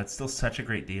 $1.75. That's still such a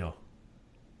great deal.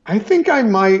 I think I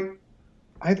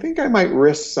might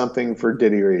risk something for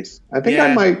Diddy Reese. I think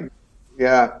I might.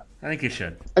 Yeah. I think you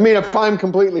should. I mean, if I'm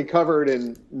completely covered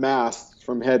in masks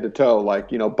from head to toe, like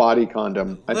body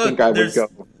condom, I think I would go.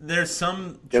 There's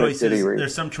some Get a choices. Diddy Reese.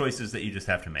 There's some choices that you just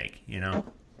have to make. Yeah.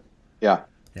 Yeah.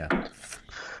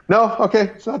 No.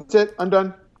 Okay. So that's it. I'm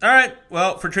done. All right.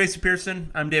 Well, for Tracy Pearson,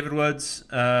 I'm David Woods,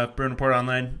 Bruin Report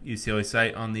Online, UCLA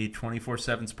site on the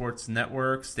 24/7 Sports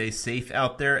Network. Stay safe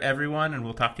out there, everyone, and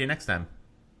we'll talk to you next time.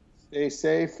 Stay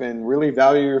safe and really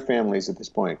value your families at this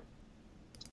point.